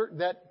there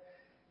that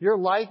your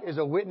life is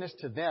a witness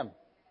to them.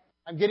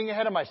 I'm getting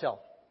ahead of myself.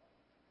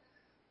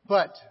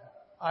 But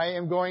I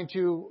am going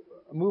to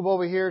move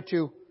over here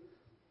to,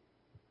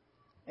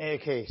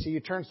 okay, so you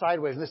turn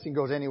sideways and this thing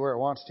goes anywhere it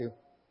wants to.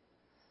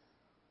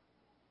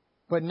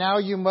 But now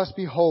you must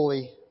be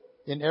holy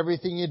in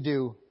everything you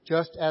do,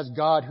 just as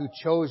God who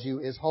chose you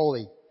is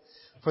holy.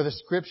 For the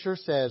scripture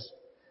says,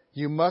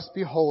 you must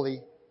be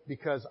holy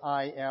because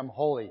I am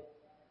holy.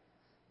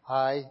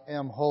 I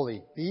am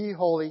holy. Be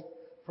holy,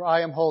 for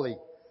I am holy.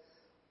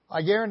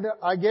 I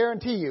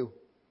guarantee you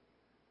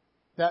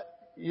that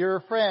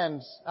your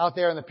friends out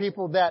there and the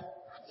people that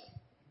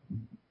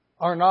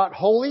are not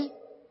holy,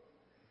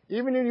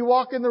 even when you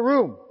walk in the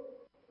room,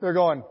 they're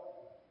going,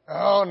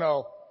 oh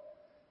no,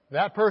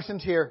 that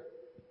person's here.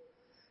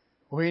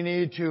 We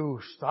need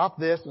to stop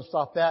this and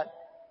stop that.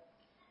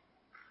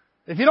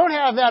 If you don't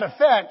have that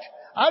effect,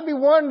 I'd be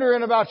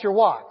wondering about your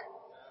walk.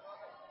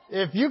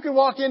 If you can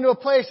walk into a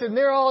place and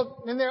they're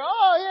all in there,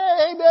 oh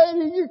yeah, hey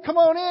baby, you come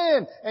on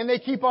in. And they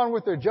keep on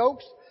with their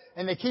jokes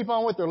and they keep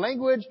on with their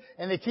language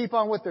and they keep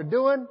on what they're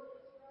doing.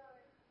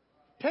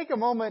 Take a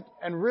moment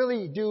and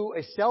really do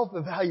a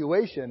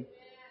self-evaluation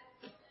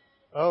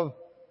of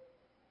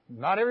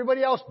not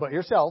everybody else but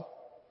yourself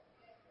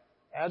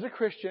as a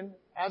Christian,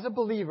 as a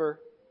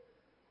believer,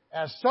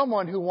 as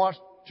someone who wants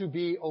to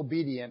be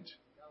obedient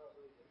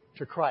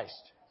to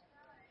Christ.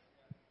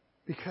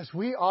 Because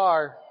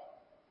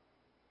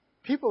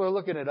people are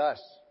looking at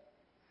us.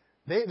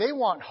 They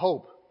want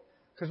hope.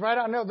 Because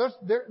right now,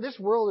 this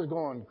world is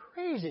going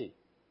crazy.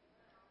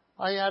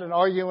 I had an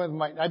argument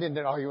with I didn't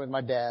argue with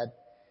my dad.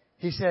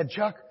 He said,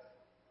 Chuck,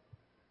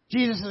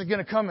 Jesus is going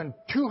to come in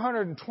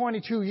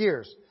 222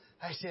 years.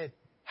 I said,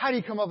 how do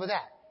you come up with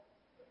that?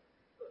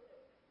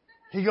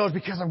 He goes,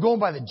 because I'm going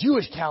by the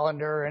Jewish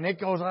calendar and it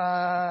goes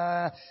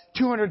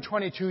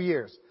 222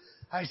 years.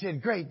 I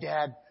said, great,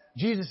 Dad.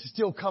 Jesus is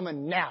still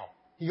coming now.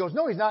 He goes,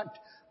 no, he's not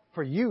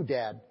for you,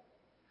 Dad.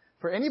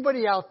 For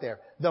anybody out there,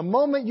 the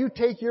moment you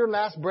take your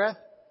last breath,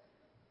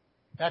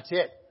 that's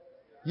it.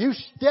 You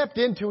stepped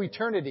into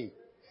eternity.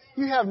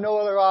 You have no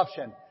other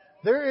option.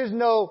 There is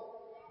no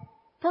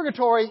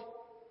purgatory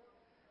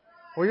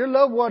where your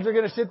loved ones are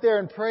going to sit there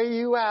and pray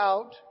you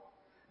out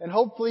and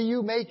hopefully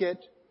you make it.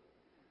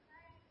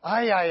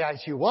 Ay,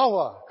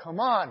 Chihuahua. Come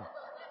on.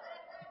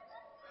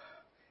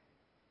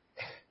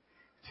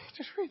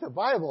 Just read the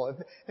Bible.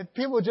 If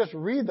people just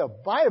read the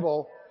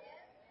Bible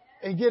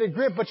and get a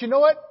grip. But you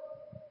know what?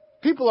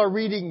 People are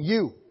reading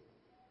you.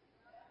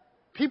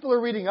 People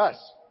are reading us.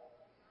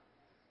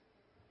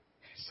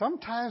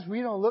 Sometimes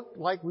we don't look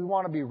like we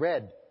want to be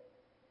read.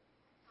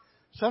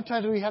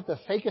 Sometimes we have to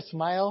fake a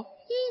smile.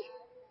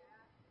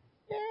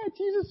 Yeah,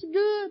 Jesus is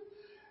good.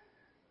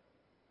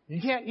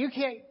 You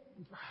can't.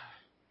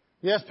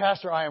 Yes,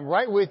 Pastor, I am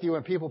right with you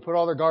when people put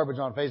all their garbage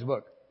on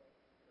Facebook.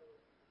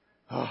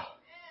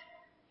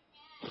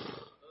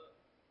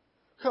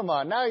 Come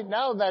on,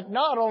 now that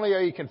not only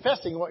are you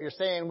confessing what you're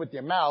saying with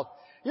your mouth,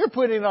 you're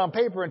putting it on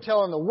paper and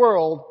telling the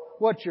world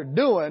what you're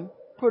doing,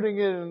 putting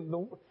it in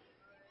the...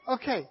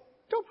 Okay,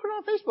 don't put it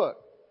on Facebook.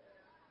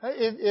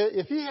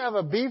 If you have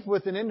a beef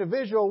with an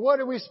individual, what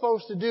are we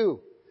supposed to do?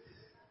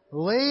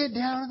 Lay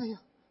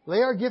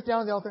our gift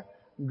down on the altar,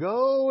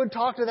 go and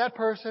talk to that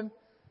person.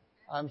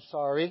 I'm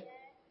sorry.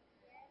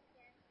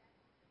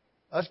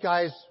 Us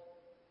guys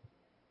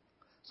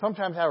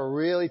sometimes have a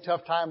really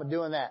tough time of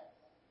doing that.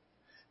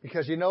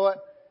 Because you know what?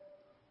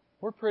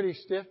 We're pretty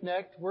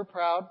stiff-necked. We're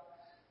proud.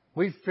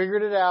 We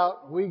figured it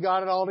out. We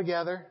got it all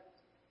together.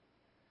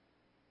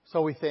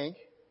 So we think.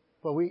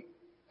 But we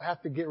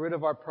have to get rid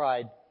of our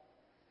pride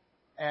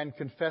and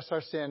confess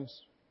our sins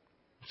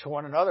to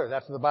one another.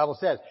 That's what the Bible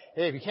says.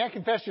 Hey, if you can't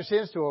confess your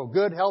sins to a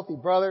good, healthy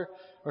brother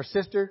or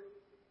sister,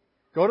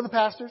 go to the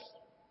pastors.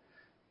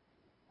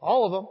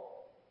 All of them.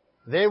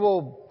 They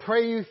will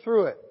pray you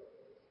through it.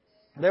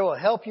 They will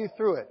help you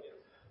through it.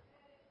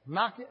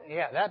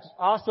 Yeah, that's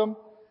awesome.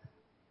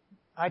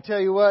 I tell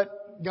you what,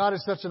 God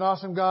is such an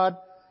awesome God.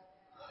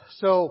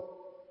 So,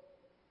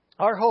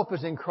 our hope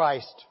is in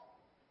Christ.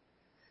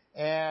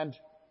 And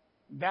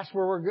that's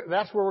where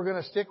we're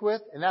going to stick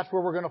with, and that's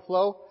where we're going to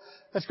flow.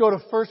 Let's go to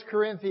 1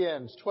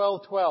 Corinthians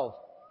 12:12.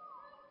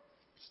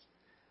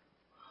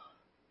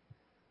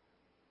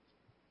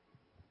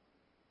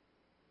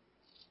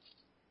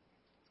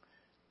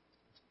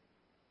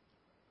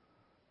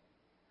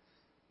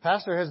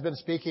 Pastor has been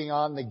speaking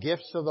on the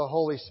gifts of the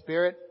Holy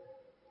Spirit,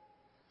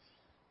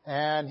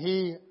 and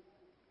he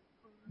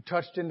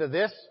touched into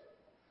this,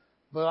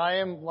 but I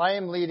am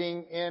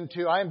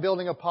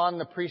building upon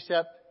the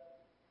precept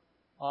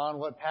on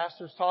what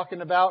Pastor's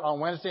talking about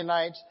on Wednesday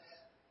nights.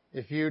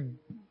 If you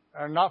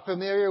are not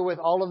familiar with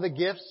all of the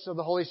gifts of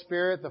the Holy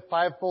Spirit, the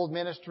fivefold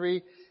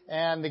ministry,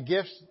 and the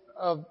gifts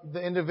of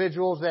the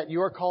individuals that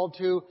you are called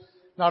to,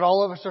 not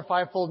all of us are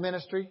fivefold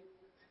ministry.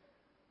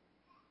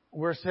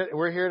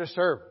 We're here to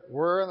serve.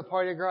 We're in the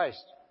party of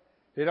Christ.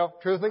 You know,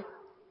 truthfully,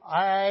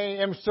 I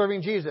am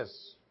serving Jesus.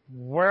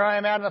 Where I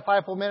am at in the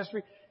fivefold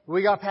ministry,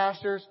 we got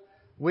pastors,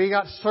 we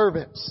got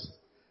servants.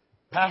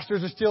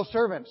 Pastors are still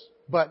servants,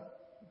 but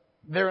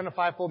they're in the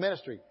fivefold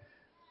ministry.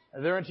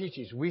 They're in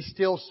teachings. We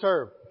still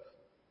serve.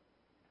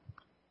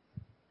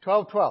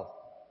 12:12.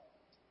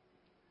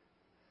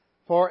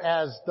 For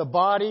as the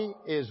body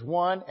is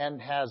one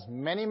and has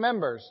many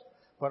members,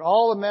 but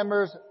all the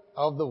members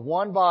of the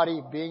one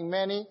body, being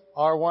many,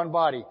 are one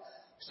body,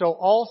 so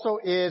also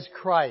is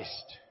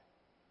Christ.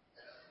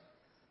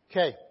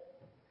 Okay.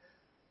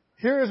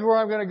 Here's where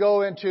I'm going to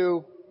go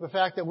into the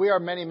fact that we are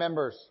many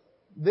members.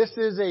 This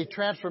is a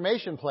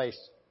transformation place.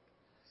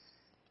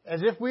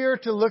 As if we are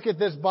to look at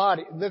this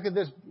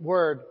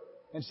word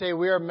and say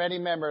we are many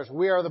members,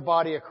 we are the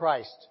body of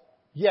Christ.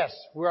 Yes,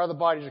 we are the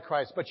body of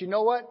Christ. But you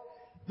know what?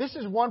 This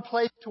is one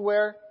place to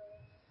where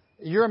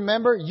you're a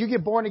member, you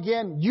get born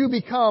again, you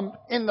become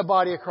in the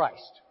body of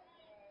Christ.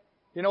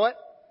 You know what?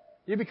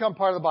 You become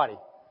part of the body.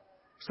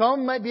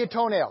 Some might be a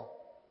toenail.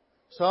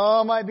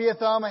 Some might be a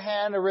thumb, a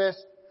hand, a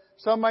wrist.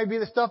 Some might be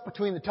the stuff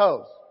between the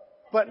toes.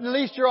 But at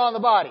least you're on the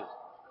body.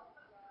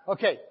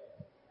 Okay.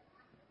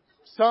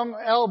 Some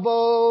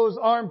elbows,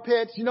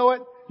 armpits, you know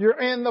what? You're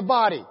in the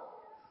body.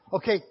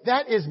 Okay,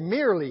 that is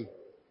merely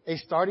a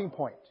starting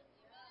point.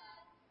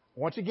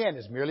 Once again,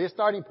 it's merely a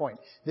starting point.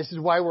 This is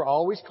why we're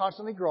always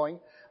constantly growing.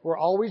 We're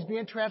always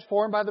being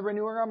transformed by the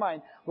renewing of our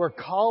mind. We're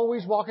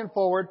always walking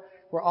forward.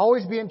 We're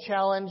always being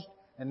challenged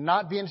and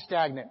not being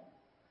stagnant.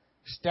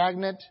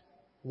 Stagnant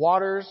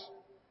waters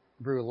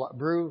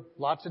brew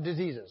lots of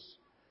diseases.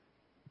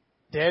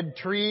 Dead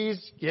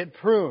trees get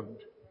pruned.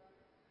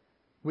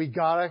 We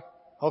gotta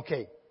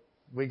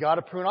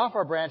prune off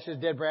our branches,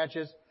 dead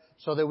branches,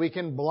 so that we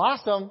can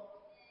blossom.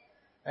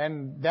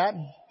 And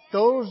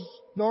those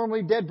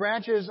normally dead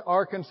branches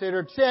are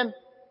considered sin.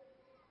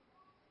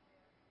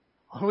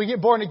 When we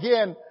get born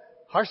again,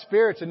 our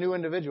spirit's a new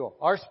individual.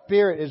 Our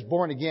spirit is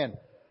born again.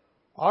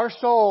 Our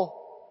soul,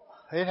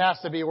 it has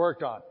to be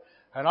worked on.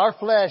 And our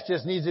flesh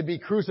just needs to be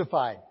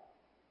crucified.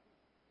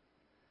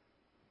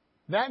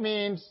 That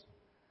means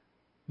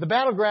the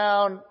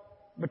battleground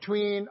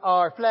between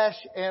our flesh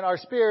and our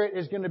spirit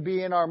is going to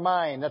be in our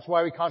mind. That's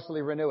why we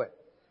constantly renew it.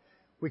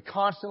 We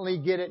constantly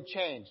get it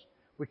changed.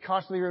 We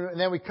constantly renew it, and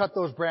then we cut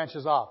those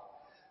branches off.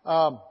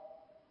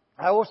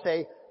 I will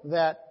say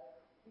that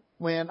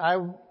when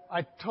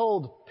I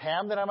told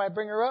Pam that I might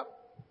bring her up,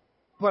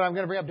 but I'm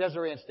going to bring up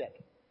Desiree instead.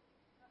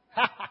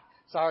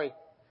 Sorry.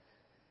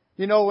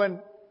 You know, when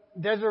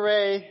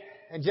Desiree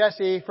and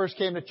Jesse first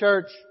came to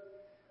church,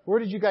 where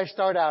did you guys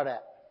start out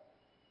at?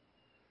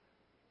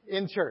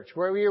 In church.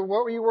 What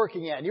were you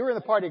working at? You were in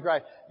the party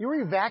garage. You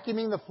were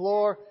vacuuming the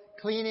floor,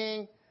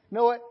 cleaning. You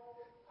know what?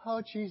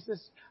 Oh,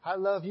 Jesus, I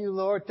love you,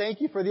 Lord.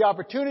 Thank you for the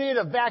opportunity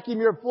to vacuum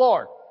your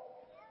floor.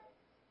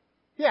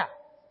 Yeah.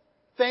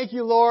 Thank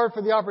you, Lord,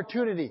 for the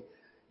opportunity.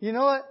 You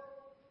know what?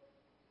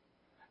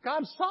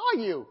 God saw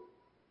you.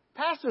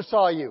 Pastor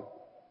saw you.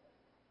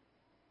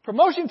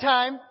 Promotion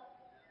time.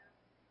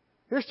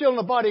 You're still in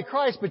the body of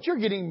Christ, but you're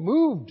getting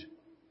moved.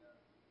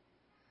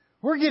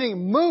 We're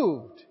getting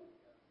moved.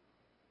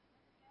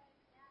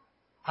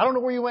 I don't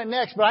know where you went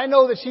next, but I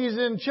know that she's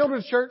in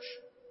children's church.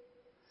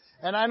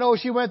 And I know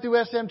she went through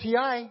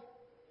SMTI.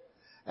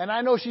 And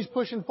I know she's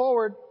pushing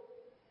forward.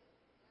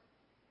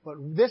 But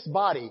this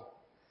body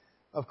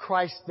of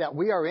Christ that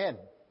we are in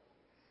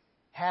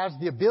has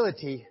the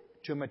ability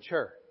to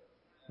mature.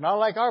 Not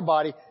like our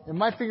body. If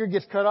my finger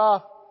gets cut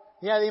off,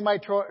 yeah, they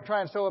might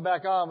try and sew it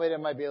back on, but it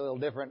might be a little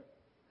different.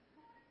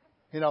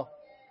 You know,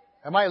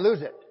 I might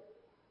lose it.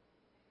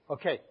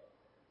 Okay.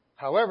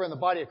 However, in the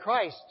body of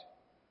Christ,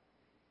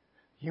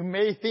 you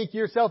may think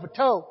yourself a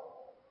toe.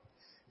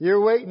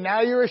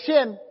 Now you're a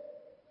shin,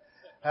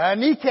 a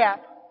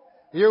kneecap.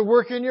 You're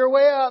working your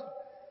way up.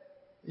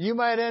 You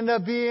might end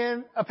up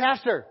being a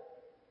pastor.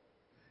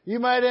 You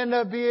might end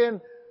up being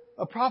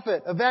a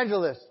prophet,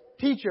 evangelist,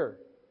 teacher.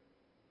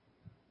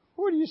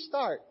 Where do you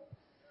start?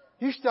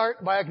 You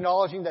start by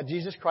acknowledging that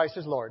Jesus Christ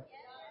is Lord.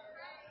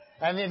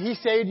 And then He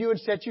saved you and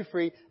set you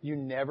free. You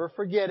never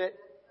forget it.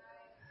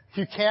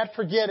 You can't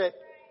forget it.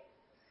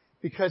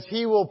 Because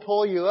He will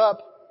pull you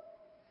up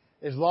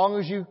as long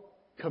as you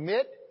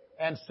commit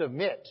and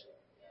submit.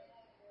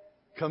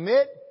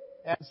 Commit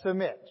and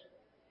submit.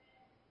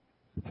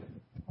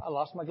 I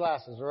lost my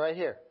glasses. They're right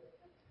here.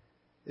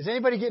 Is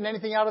anybody getting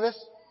anything out of this?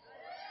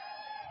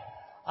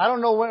 I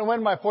don't know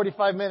when my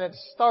 45 minutes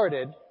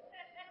started.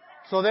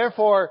 So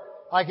therefore,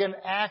 I can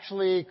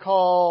actually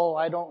call,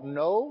 I don't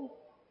know.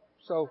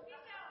 So,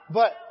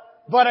 but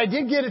I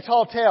did get a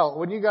tall tale.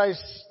 When you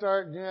guys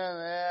start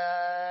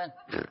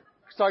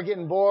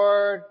getting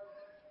bored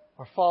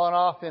or falling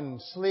off in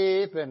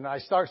sleep and I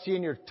start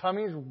seeing your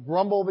tummies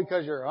rumble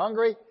because you're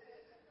hungry,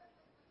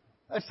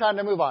 it's time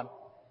to move on.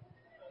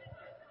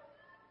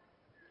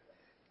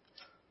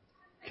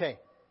 Okay.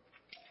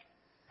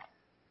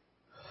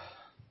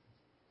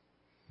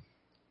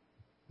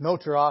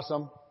 Notes are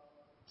awesome.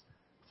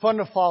 Fun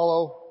to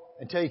follow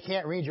until you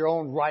can't read your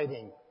own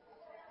writing.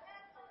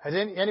 Has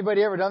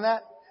anybody ever done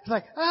that? It's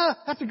like,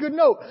 that's a good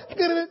note.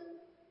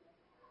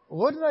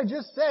 What did I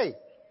just say?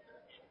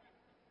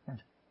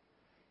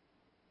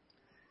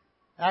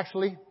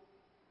 Actually,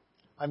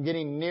 I'm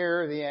getting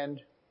near the end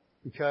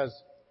because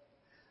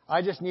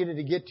I just needed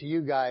to get to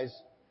you guys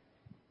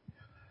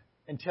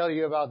and tell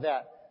you about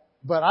that.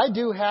 But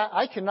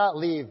I cannot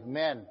leave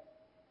men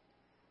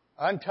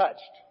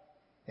untouched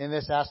in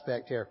this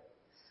aspect here.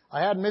 I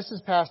had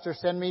Mrs. Pastor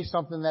send me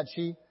something that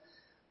she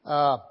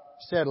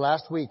said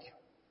last week.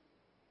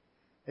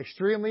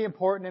 Extremely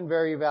important and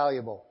very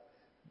valuable.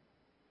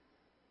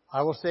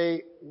 I will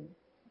say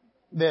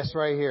this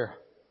right here.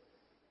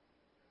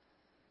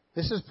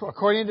 This is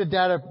according to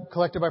data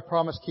collected by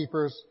Promise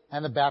Keepers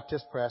and the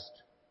Baptist Press.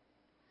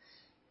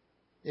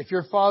 If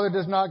your father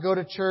does not go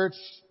to church,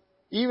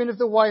 even if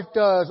the wife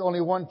does,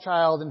 only one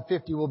child in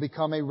 50 will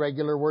become a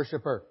regular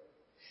worshiper.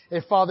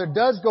 If father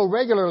does go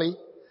regularly,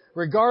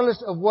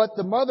 regardless of what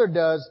the mother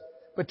does,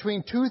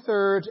 between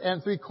 2/3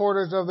 and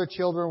 3/4 of the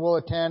children will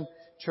attend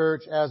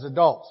church as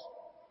adults.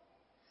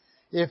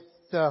 If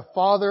the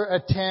father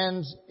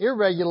attends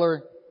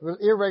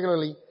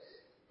irregularly,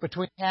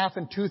 between half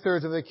and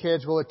 2/3 of the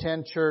kids will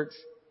attend church,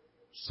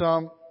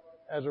 some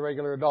as a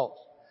regular adults.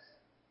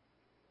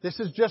 This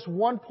is just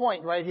one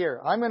point right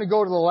here. I'm going to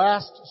go to the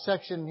last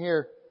section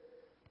here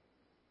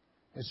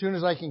as soon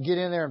as I can get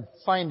in there and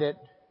find it,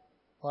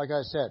 like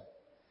I said.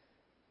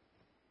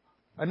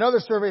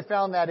 Another survey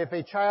found that if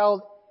a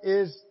child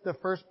is the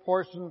first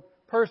person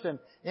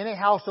in a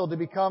household to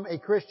become a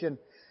Christian,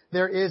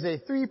 there is a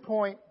 3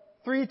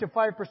 to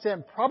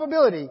 5%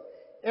 probability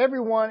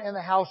everyone in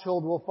the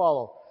household will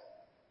follow.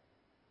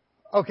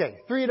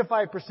 Okay, 3 to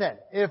 5%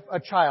 if a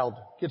child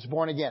gets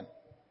born again.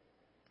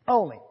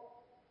 Only.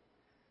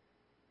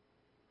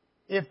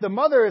 If the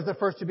mother is the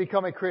first to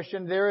become a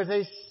Christian, there is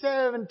a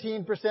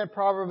 17%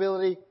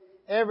 probability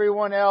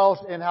everyone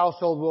else in the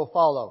household will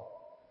follow.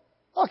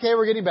 Okay,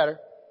 we're getting better.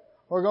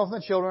 We're going from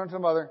the children to the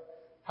mother.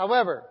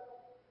 However,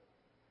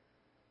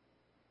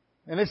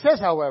 and it says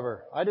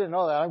however. I didn't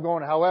know that. I'm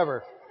going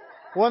however.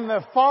 When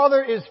the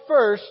father is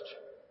first,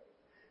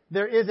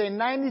 there is a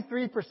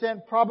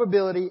 93%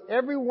 probability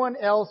everyone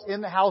else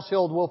in the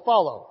household will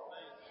follow.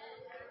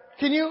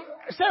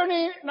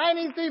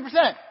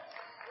 93%.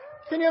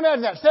 Can you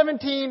imagine that?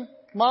 17,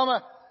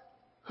 mama.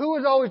 Who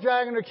was always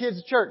dragging their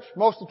kids to church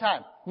most of the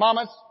time?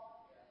 Mamas.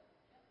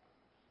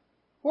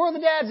 Where are the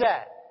dads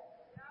at?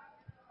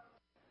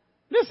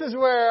 This is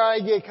where I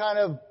get kind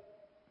of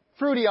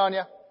fruity on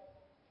you.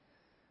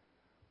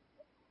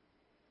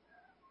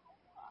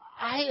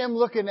 I am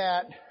looking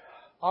at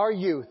our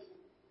youth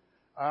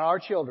and our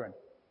children,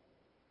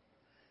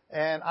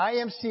 and I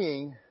am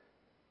seeing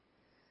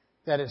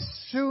that as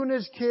soon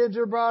as kids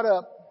are brought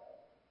up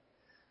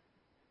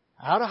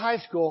out of high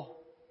school,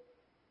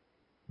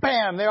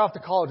 bam, they're off to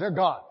college. They're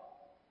gone.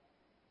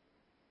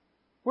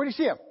 Where do you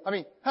see them? I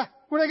mean,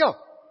 where'd they go?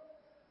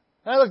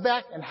 And I look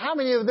back, and how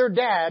many of their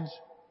dads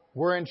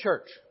were in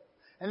church?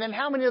 And then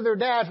how many of their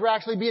dads were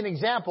actually being an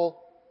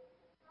example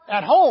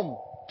at home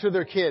to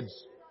their kids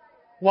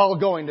while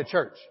going to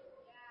church?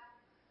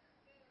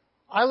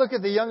 I look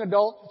at the young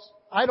adults.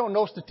 I don't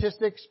know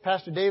statistics.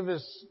 Pastor Dave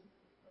is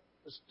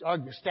a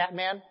stat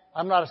man.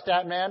 I'm not a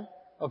stat man.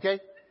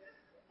 Okay?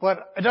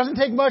 But it doesn't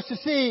take much to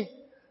see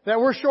that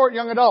we're short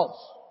young adults.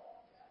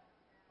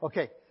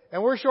 Okay.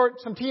 And we're short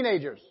some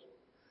teenagers.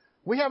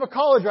 We have a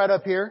college right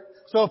up here.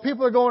 So if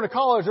people are going to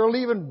college, they're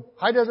leaving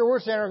High Desert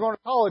Word Center and going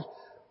to college,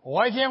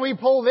 why can't we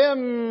pull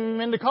them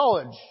into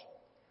college?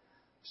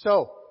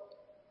 So,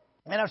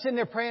 and I'm sitting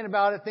there praying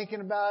about it,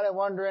 thinking about it,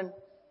 wondering,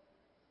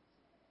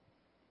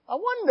 I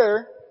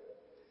wonder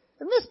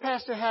if this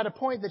pastor had a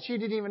point that she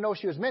didn't even know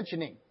she was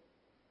mentioning.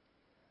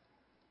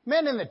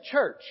 Men in the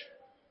church.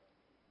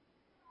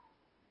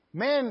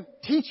 Men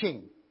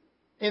teaching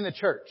in the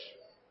church.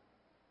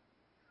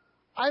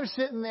 I'm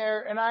sitting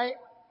there and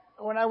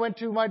when I went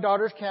to my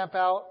daughter's camp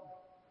out,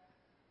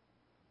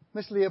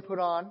 Miss Leah put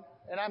on,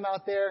 and I'm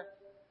out there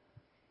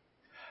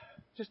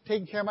just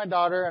taking care of my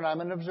daughter, and I'm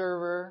an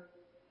observer.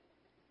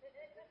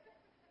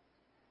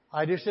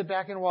 I do sit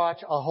back and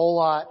watch a whole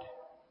lot.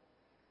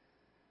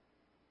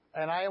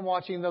 And I am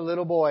watching the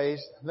little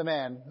boys,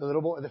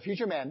 the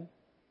future men,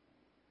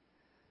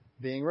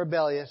 being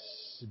rebellious,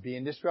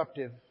 being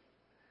disruptive,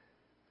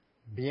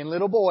 being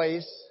little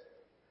boys.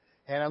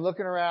 And I'm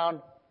looking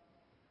around.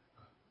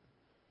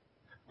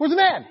 Where's the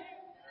man?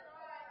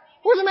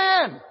 Where's the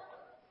man?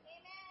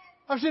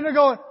 I'm sitting there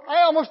going,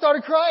 I almost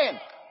started crying.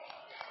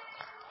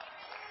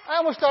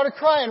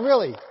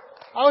 Really.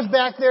 I was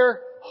back there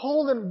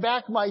holding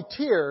back my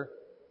tear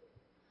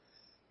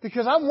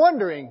because I'm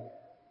wondering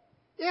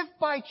if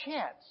by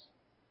chance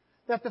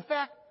that the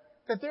fact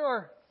that there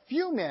are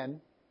few men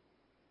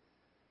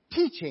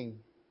teaching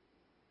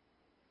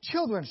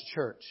children's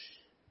church,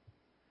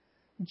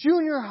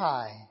 junior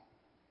high,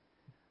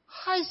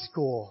 high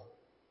school,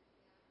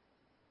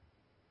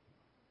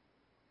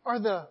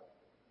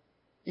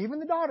 even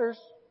the daughters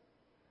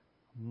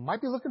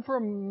might be looking for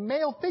a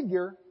male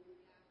figure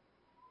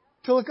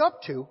to look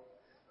up to,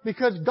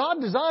 because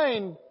God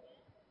designed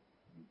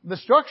the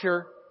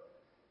structure.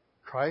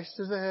 Christ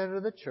is the head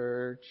of the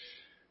church.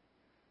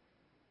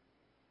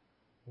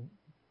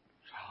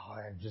 Oh,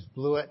 I just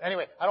blew it.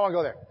 Anyway, I don't want to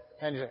go there.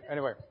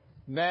 Anyway,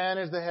 man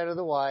is the head of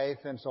the wife,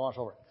 and so on and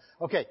so forth.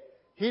 Okay,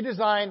 He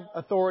designed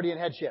authority and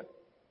headship.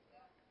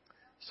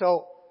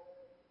 So,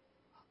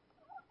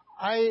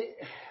 I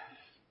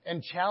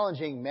am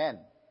challenging men.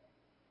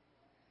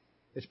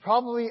 It's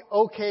probably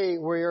okay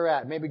where you're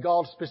at. Maybe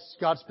God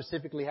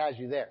specifically has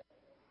you there.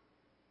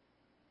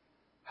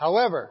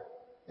 However,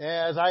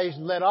 as I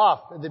led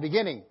off at the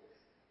beginning,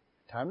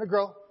 time to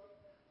grow,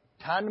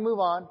 time to move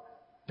on.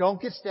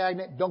 Don't get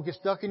stagnant. Don't get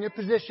stuck in your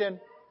position.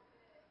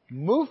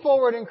 Move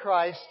forward in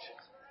Christ.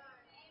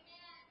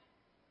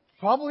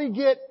 Probably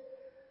get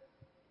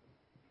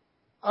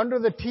under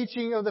the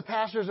teaching of the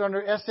pastors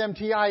under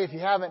SMTI if you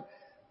haven't.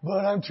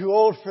 But I'm too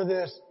old for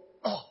this.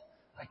 Oh,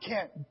 I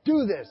can't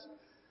do this.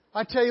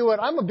 I tell you what,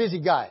 I'm a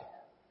busy guy.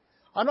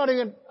 I'm going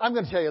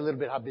to tell you a little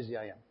bit how busy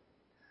I am.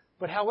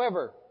 But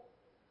however,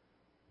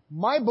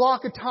 my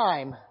block of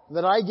time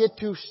that I get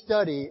to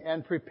study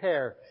and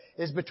prepare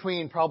is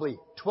between probably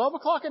 12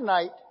 o'clock at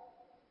night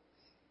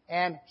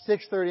and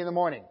 6:30 in the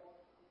morning.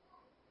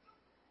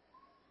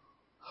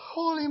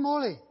 Holy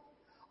moly.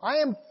 I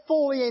am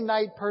fully a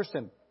night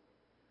person.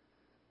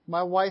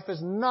 My wife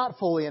is not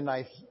fully a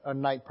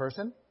night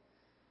person.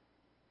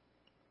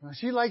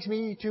 She likes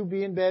me to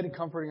be in bed and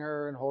comforting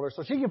her and hold her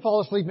so she can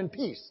fall asleep in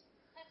peace.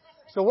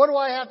 So what do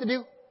I have to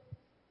do?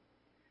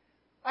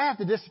 I have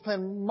to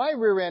discipline my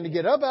rear end to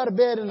get up out of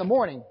bed in the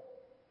morning.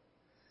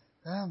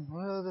 God,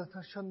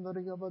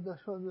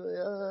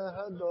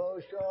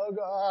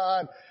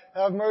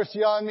 have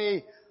mercy on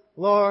me.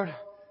 Lord,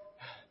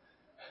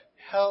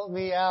 help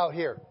me out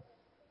here.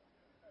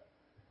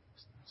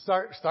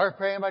 Start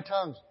praying by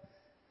tongues.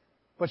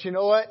 But you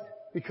know what?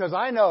 Because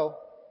I know,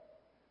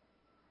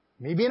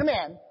 me being a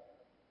man,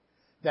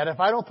 that if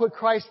I don't put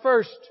Christ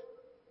first,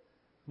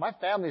 my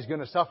family is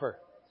going to suffer.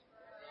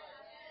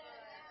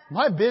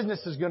 My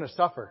business is going to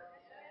suffer.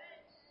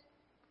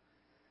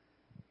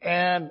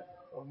 And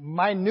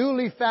my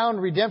newly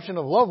found redemption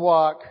of Love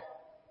Walk,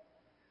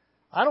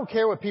 I don't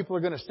care what people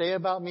are going to say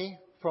about me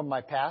from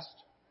my past.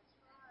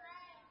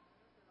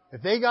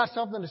 If they got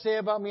something to say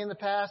about me in the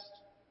past,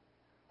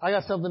 I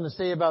got something to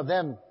say about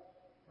them.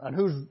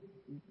 And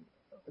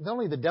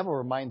only the devil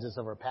reminds us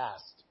of our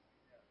past.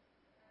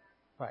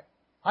 Right.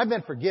 I've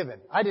been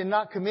forgiven. I did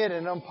not commit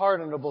an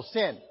unpardonable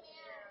sin.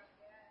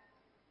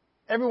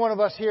 Every one of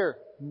us here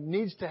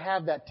needs to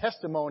have that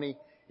testimony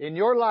in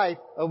your life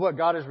of what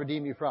God has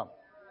redeemed you from.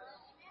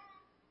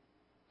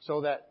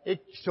 So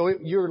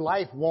your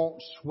life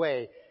won't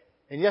sway.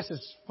 And yes,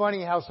 it's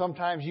funny how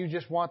sometimes you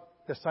just want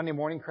the Sunday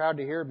morning crowd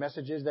to hear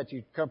messages that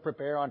you come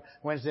prepare on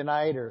Wednesday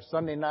night or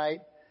Sunday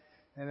night.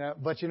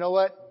 But you know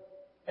what?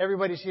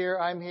 Everybody's here.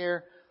 I'm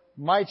here.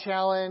 My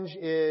challenge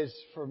is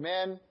for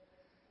men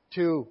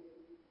to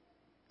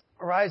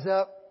rise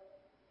up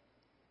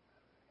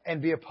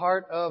and be a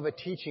part of a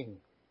teaching.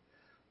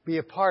 Be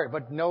a part.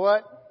 But you know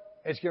what?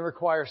 It's going to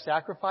require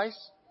sacrifice.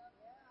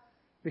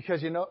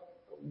 Because,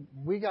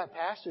 we got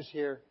pastors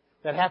here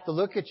that have to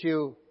look at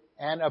you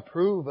and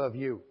approve of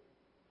you.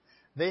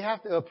 They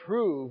have to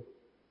approve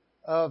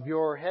of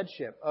your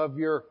headship, of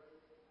your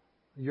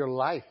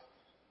life.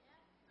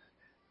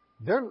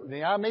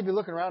 They may be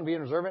looking around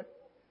being observant,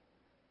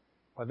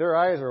 but their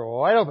eyes are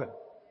wide open.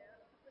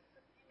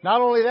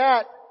 Not only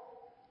that,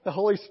 the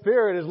Holy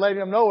Spirit is letting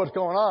them know what's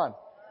going on.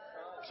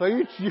 So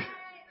you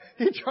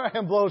try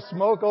and blow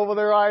smoke over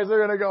their eyes,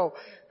 their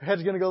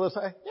head's going to go this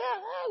way.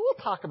 Yeah,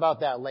 we'll talk about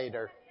that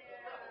later.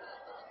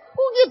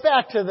 We'll get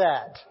back to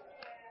that.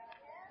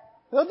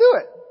 They'll do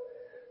it.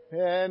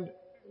 And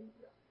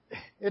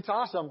it's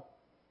awesome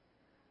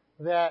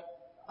that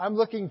I'm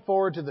looking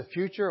forward to the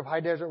future of High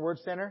Desert Word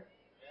Center.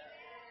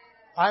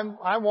 I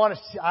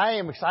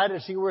am excited to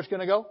see where it's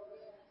going to go.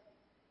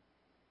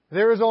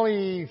 There is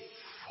only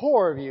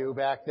 4 of you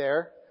back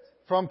there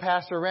from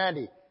Pastor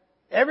Randy.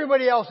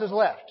 Everybody else has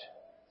left.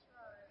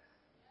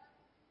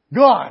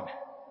 Gone.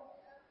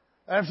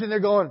 And I'm sitting there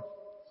going,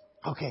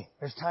 okay,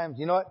 there's times,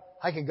 you know what?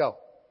 I can go.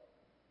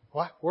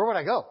 What? Where would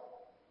I go?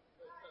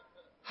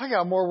 I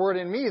got more word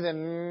in me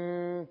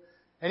than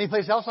any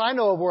place else I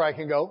know of where I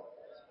can go.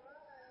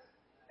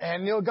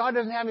 And, God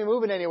doesn't have me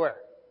moving anywhere.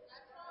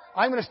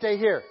 I'm going to stay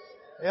here.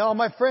 All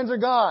my friends are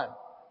gone.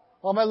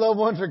 All my loved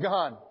ones are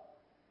gone.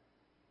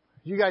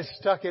 You guys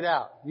stuck it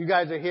out. You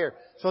guys are here.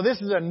 So this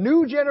is a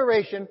new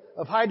generation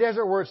of High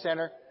Desert Word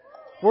Center.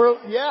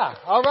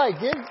 All right.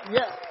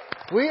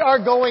 We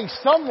are going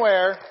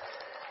somewhere.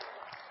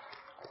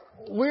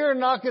 We're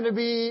not going to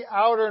be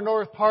outer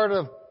north part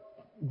of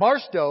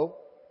Barstow.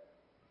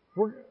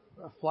 We're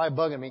a fly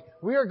bugging me.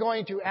 We are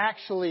going to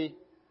actually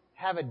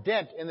have a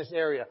dent in this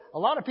area. A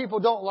lot of people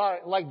don't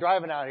like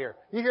driving out here.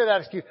 You hear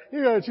that excuse.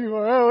 You got too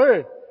far away.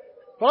 If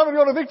I'm going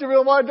to go to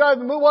Victorville, why drive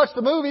and watch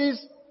the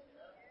movies?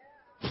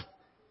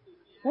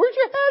 Where's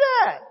your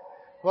head at?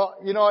 Well,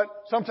 you know what?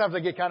 Sometimes I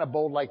get kind of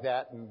bold like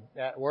that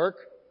at work.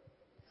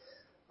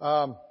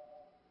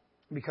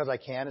 Because I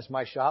can. It's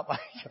my shop.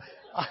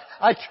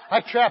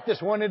 I trap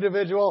this one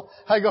individual.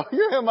 I go,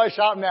 you're in my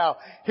shop now.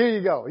 Here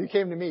you go. You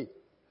came to me.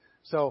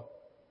 So,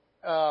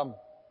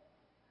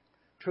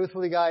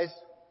 truthfully, guys,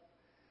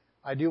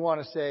 I do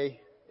want to say,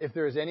 if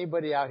there's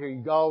anybody out here,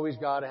 you always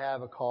got to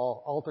have a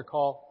call, altar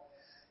call.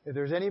 If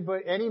there's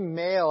any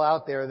male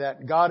out there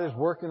that God is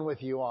working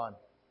with you on,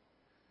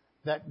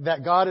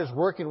 that God is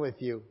working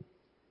with you,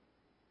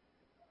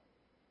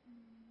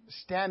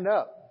 stand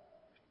up.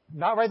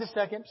 Not right this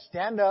second.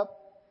 Stand up.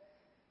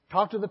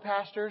 Talk to the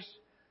pastors.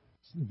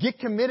 Get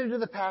committed to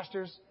the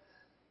pastors.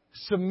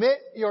 Submit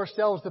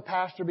yourselves to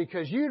pastor,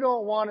 because you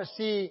don't want to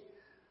see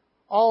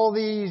all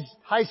these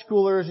high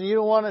schoolers and you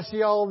don't want to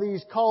see all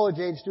these college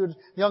age students,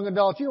 young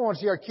adults. You don't want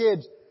to see our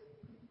kids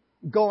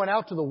going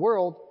out to the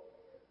world.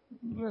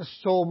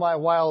 Sold my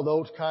wild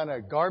oats kind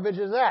of garbage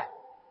is that?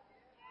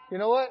 You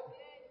know what?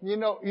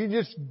 You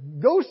just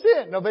go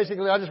sin. No,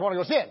 basically, I just want to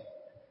go sin.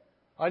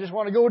 I just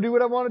want to go do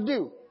what I want to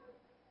do.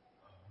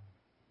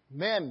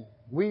 Men,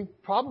 we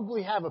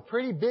probably have a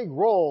pretty big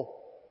role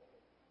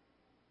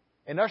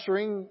in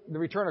ushering the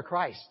return of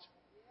Christ.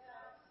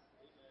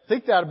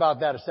 Think about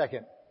that a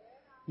second.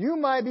 You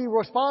might be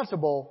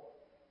responsible.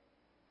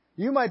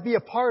 You might be a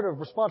part of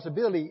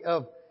responsibility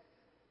of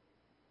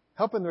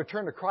helping the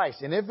return to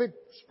Christ. And if it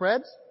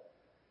spreads,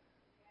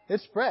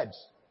 it spreads.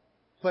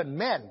 But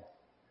men,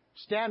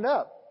 stand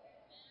up.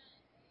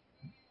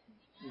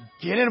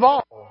 Get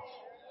involved.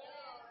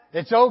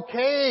 It's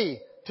okay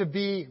to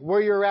be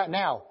where you're at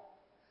now,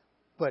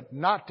 but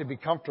not to be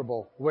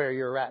comfortable where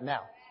you're at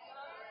now.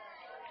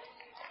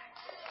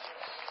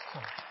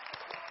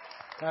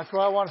 That's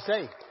what I want to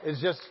say, is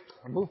just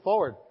move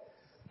forward.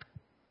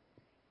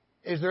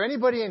 Is there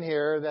anybody in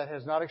here that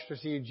has not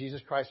received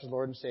Jesus Christ as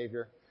Lord and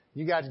Savior?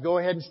 You guys go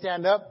ahead and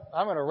stand up.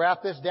 I'm going to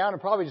wrap this down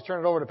and probably just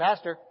turn it over to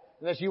Pastor,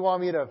 unless you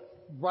want me to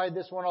ride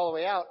this one all the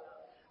way out.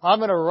 I'm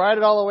going to ride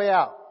it all the way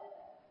out.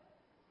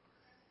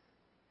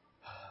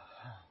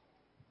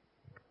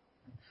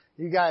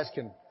 You guys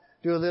can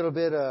do a little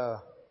bit of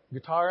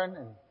guitaring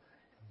and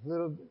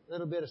a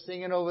little bit of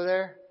singing over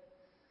there.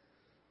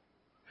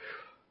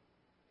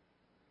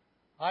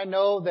 I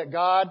know that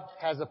God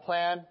has a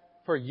plan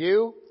for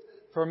you,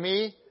 for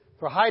me,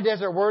 for High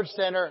Desert Word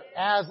Center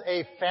as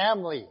a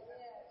family.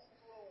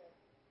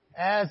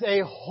 As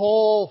a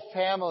whole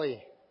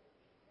family.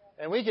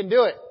 And we can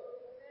do it.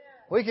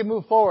 We can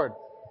move forward.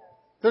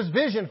 There's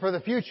vision for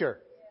the future.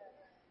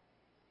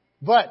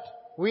 But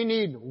we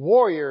need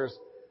warriors.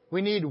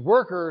 We need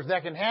workers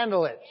that can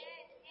handle it.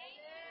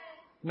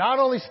 Not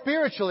only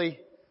spiritually,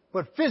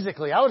 but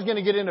physically. I was going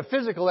to get into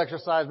physical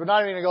exercise, but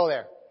not even going to go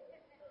there.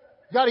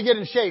 You've got to get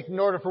in shape in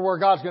order for where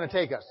God's going to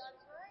take us.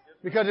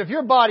 Because if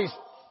your body's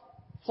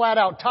flat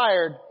out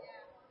tired,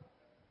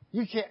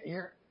 you can't,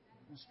 your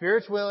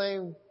spirit's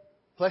willing,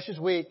 flesh is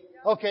weak.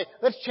 Okay,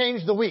 let's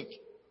change the week.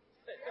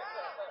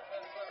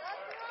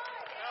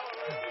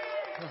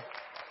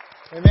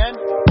 Amen?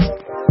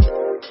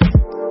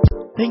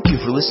 Thank you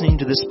for listening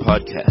to this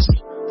podcast.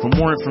 For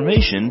more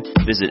information,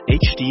 visit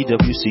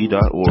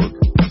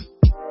hdwc.org.